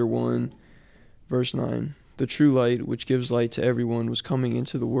chapter 1 verse 9. The true light which gives light to everyone was coming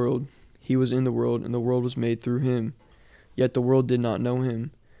into the world. He was in the world, and the world was made through him, yet the world did not know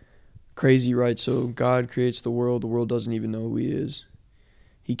him. Crazy, right? So God creates the world doesn't even know who he is.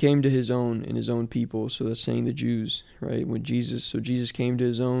 He came to his own, and his own people, so that's saying the Jews, right? Jesus came to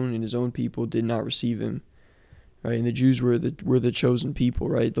his own, and his own people did not receive him. Right, and the Jews were the chosen people,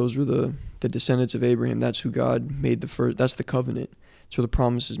 right? Those were the descendants of Abraham. That's who God made the first. That's the covenant. That's where the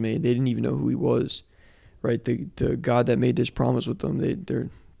promise is made. They didn't even know who he was, right? The God that made this promise with them, they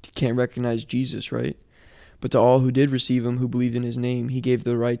can't recognize Jesus, right? But to all who did receive him, who believed in his name, he gave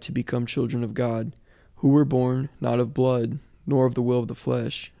the right to become children of God, who were born not of blood, nor of the will of the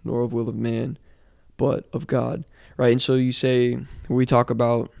flesh, nor of will of man, but of God, right? And so you say, when we talk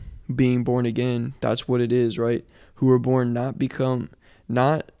about being born again, that's what it is, right? Who were born not become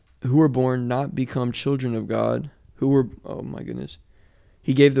children of God, oh my goodness.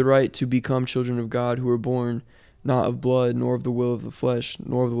 He gave the right to become children of God, who were born not of blood, nor of the will of the flesh,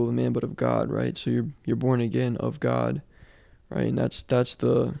 nor of the will of man, but of God, right? So you're born again of God, right? And that's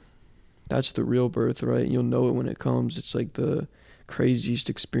the real birth, right? You'll know it when it comes. It's like the craziest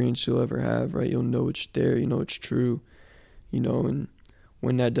experience you'll ever have, right? You'll know it's there, you know it's true, and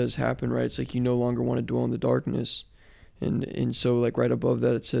when that does happen, right, it's like you no longer want to dwell in the darkness. And so, like, right above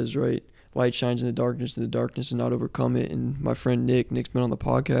that, it says, right, light shines in the darkness, and the darkness has not overcome it. And my friend Nick's been on the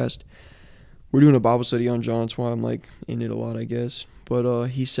podcast. We're doing a Bible study on John. That's why I'm, like, in it a lot, I guess. But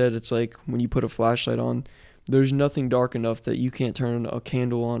he said it's like when you put a flashlight on, there's nothing dark enough that you can't turn a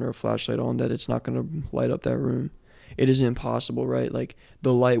candle on or a flashlight on that it's not going to light up that room. It is impossible, right? Like,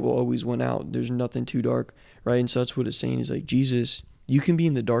 the light will always win out. There's nothing too dark, right? And so that's what it's saying is, like, Jesus, you can be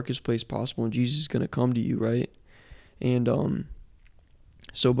in the darkest place possible, and Jesus is going to come to you, right? And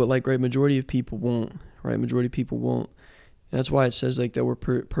but like, right, majority of people won't, right? Majority of people won't. And that's why it says, like, that we're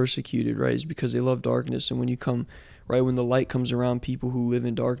persecuted, right? Is because they love darkness. And when you come, right, when the light comes around people who live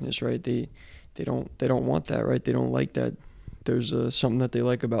in darkness, right, they don't want that, right? They don't like that. There's something that they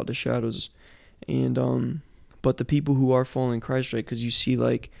like about the shadows. And but the people who are following Christ, right? Because you see,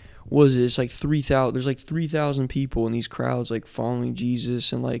 like, what is it? It's like 3,000. There's like 3,000 people in these crowds, like, following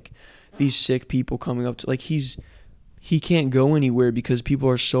Jesus, and like these sick people coming up to, like, he can't go anywhere because people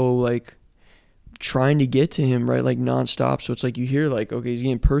are so, like, trying to get to him, right? Like, nonstop. So it's like you hear, like, okay, he's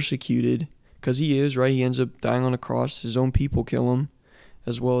getting persecuted because he is, right? He ends up dying on a cross. His own people kill him,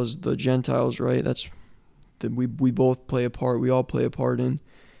 as well as the Gentiles, right? That's that we both play a part. We all play a part in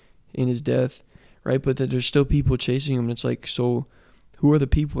his death, right? But that there's still people chasing him, and it's like, so who are the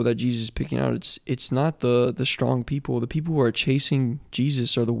people that Jesus is picking out? It's not the strong people. The people who are chasing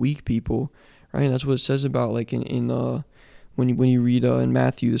Jesus are the weak people, right? And that's what it says about, like, when you read in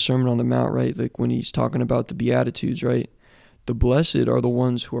Matthew, the Sermon on the Mount, right? Like, when he's talking about the Beatitudes, right? The blessed are the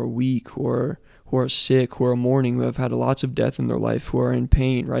ones who are weak, who are sick, who are mourning, who have had lots of death in their life, who are in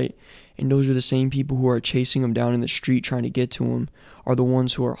pain, right? And those are the same people who are chasing him down in the street trying to get to him, are the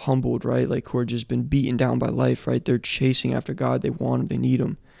ones who are humbled, right? Like, who are just been beaten down by life, right? They're chasing after God. They want him. They need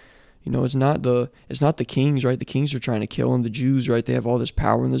him. It's not the kings, right? The kings are trying to kill him. The Jews, right? They have all this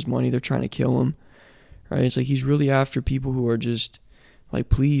power and this money. They're trying to kill him, right? It's like he's really after people who are just like,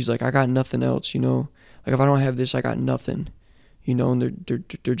 please, like, I got nothing else, Like, if I don't have this, I got nothing, and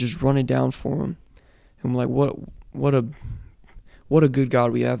they're just running down for him. And I'm like, what a good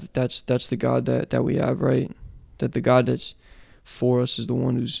God we have. That's the God that we have, right? That the God that's for us is the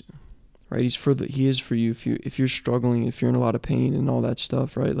one who's, right? He is for you if you're struggling, if you're in a lot of pain and all that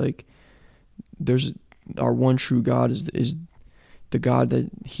stuff, right? Like, there's our one true God is the God that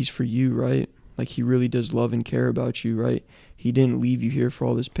he's for you, right? Like, he really does love and care about you, right? He didn't leave you here for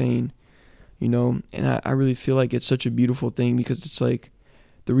all this pain, and I really feel like it's such a beautiful thing, because it's like,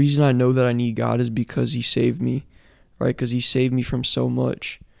 the reason I know that I need God is because he saved me, right? Because he saved me from so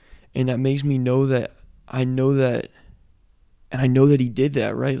much. And that makes me know that I know that he did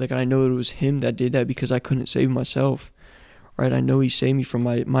that, right? Like, I know it was him that did that because I couldn't save myself, right? I know he saved me from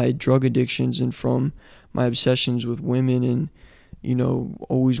my drug addictions and from my obsessions with women and,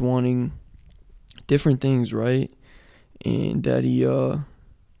 always wanting different things, right? and that he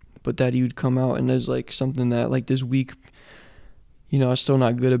but that he would come out. And there's like something that like this week, I'm still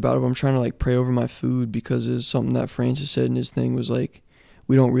not good about it, but I'm trying to like pray over my food, because it's something that Francis said in his thing was like,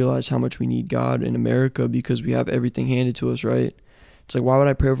 we don't realize how much we need God in America because we have everything handed to us, right? It's like, why would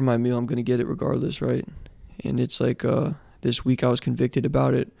I pray over my meal? I'm going to get it regardless, right? And it's like this week I was convicted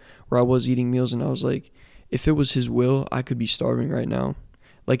about it, where I was eating meals and I was like, if it was his will, I could be starving right now.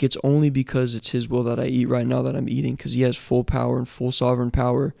 Like, it's only because it's his will that I eat right now that I'm eating, because he has full power and full sovereign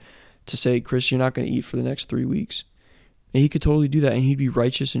power to say, Chris, you're not going to eat for the next 3 weeks. And he could totally do that, and he'd be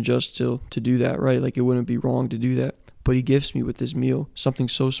righteous and just to do that, right? Like, it wouldn't be wrong to do that. But he gifts me with this meal, something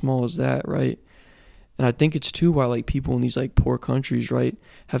so small as that, right? And I think it's too why like people in these like poor countries, right,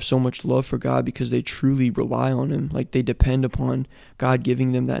 have so much love for God, because they truly rely on him. Like, they depend upon God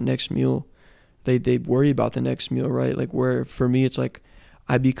giving them that next meal. They worry about the next meal, right? Like, where for me it's like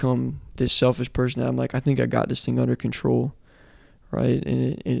I become this selfish person that I'm like, I think I got this thing under control, right?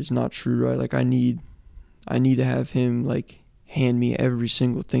 And it's not true, right? Like, I need to have him like hand me every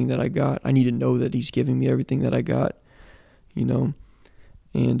single thing that I got. I need to know that he's giving me everything that I got, and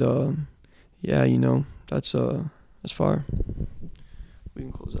yeah, that's fire. We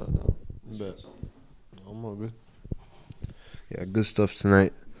can close out now. Bet. I'm all good. Yeah, good stuff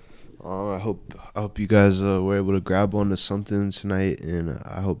tonight. I hope you guys were able to grab onto something tonight, and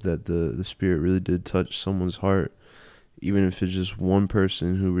I hope that the Spirit really did touch someone's heart. Even if it's just one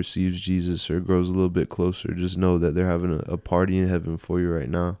person who receives Jesus or grows a little bit closer, just know that they're having a party in heaven for you right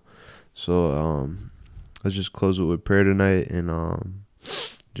now. So let's just close it with prayer tonight, and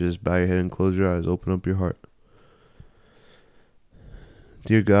just bow your head and close your eyes. Open up your heart.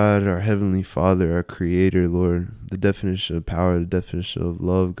 Dear God, our Heavenly Father, our Creator, Lord, the definition of power, the definition of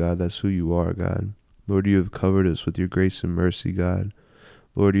love, God, that's who you are, God. Lord, you have covered us with your grace and mercy, God.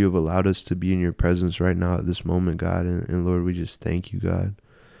 Lord, you have allowed us to be in your presence right now at this moment, God, and Lord, we just thank you, God.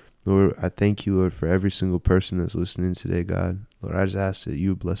 Lord, I thank you, Lord, for every single person that's listening today, God. Lord, I just ask that you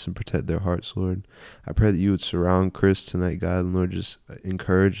would bless and protect their hearts, Lord. I pray that you would surround Chris tonight, God, and Lord, just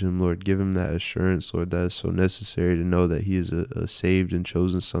encourage him, Lord. Give him that assurance, Lord, that is so necessary to know that he is a saved and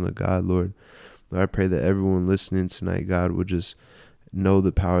chosen son of God, Lord. Lord, I pray that everyone listening tonight, God, would just know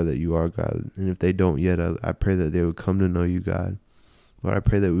the power that you are, God. And if they don't yet, I pray that they would come to know you, God. Lord, I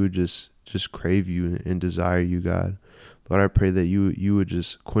pray that we would just crave you and desire you, God. Lord, I pray that you would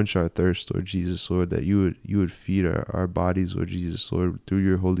just quench our thirst, Lord Jesus, Lord, that you would feed our bodies, Lord Jesus, Lord, through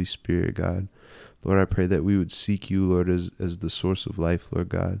your Holy Spirit, God. Lord, I pray that we would seek you, Lord, as the source of life, Lord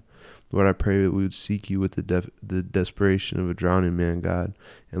God. Lord, I pray that we would seek you with the desperation of a drowning man, God.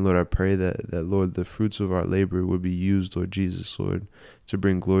 And Lord, I pray that, Lord, the fruits of our labor would be used, Lord Jesus, Lord, to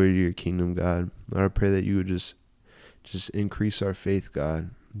bring glory to your kingdom, God. Lord, I pray that you would just increase our faith, God.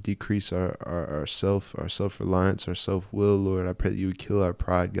 Decrease our self-reliance, our self-will, Lord. I pray that you would kill our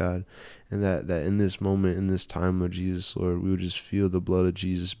pride, God. And that in this moment, in this time, Lord Jesus, Lord, we would just feel the blood of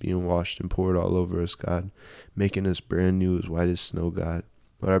Jesus being washed and poured all over us, God. Making us brand new, as white as snow, God.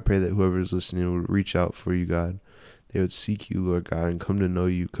 Lord, I pray that whoever is listening would reach out for you, God. They would seek you, Lord God, and come to know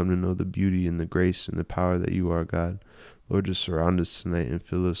you, come to know the beauty and the grace and the power that you are, God. Lord, just surround us tonight and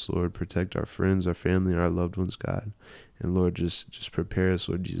fill us, Lord. Protect our friends, our family, and our loved ones, God. And Lord, just prepare us,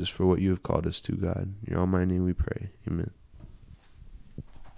 Lord Jesus, for what you have called us to, God. In your almighty name we pray. Amen.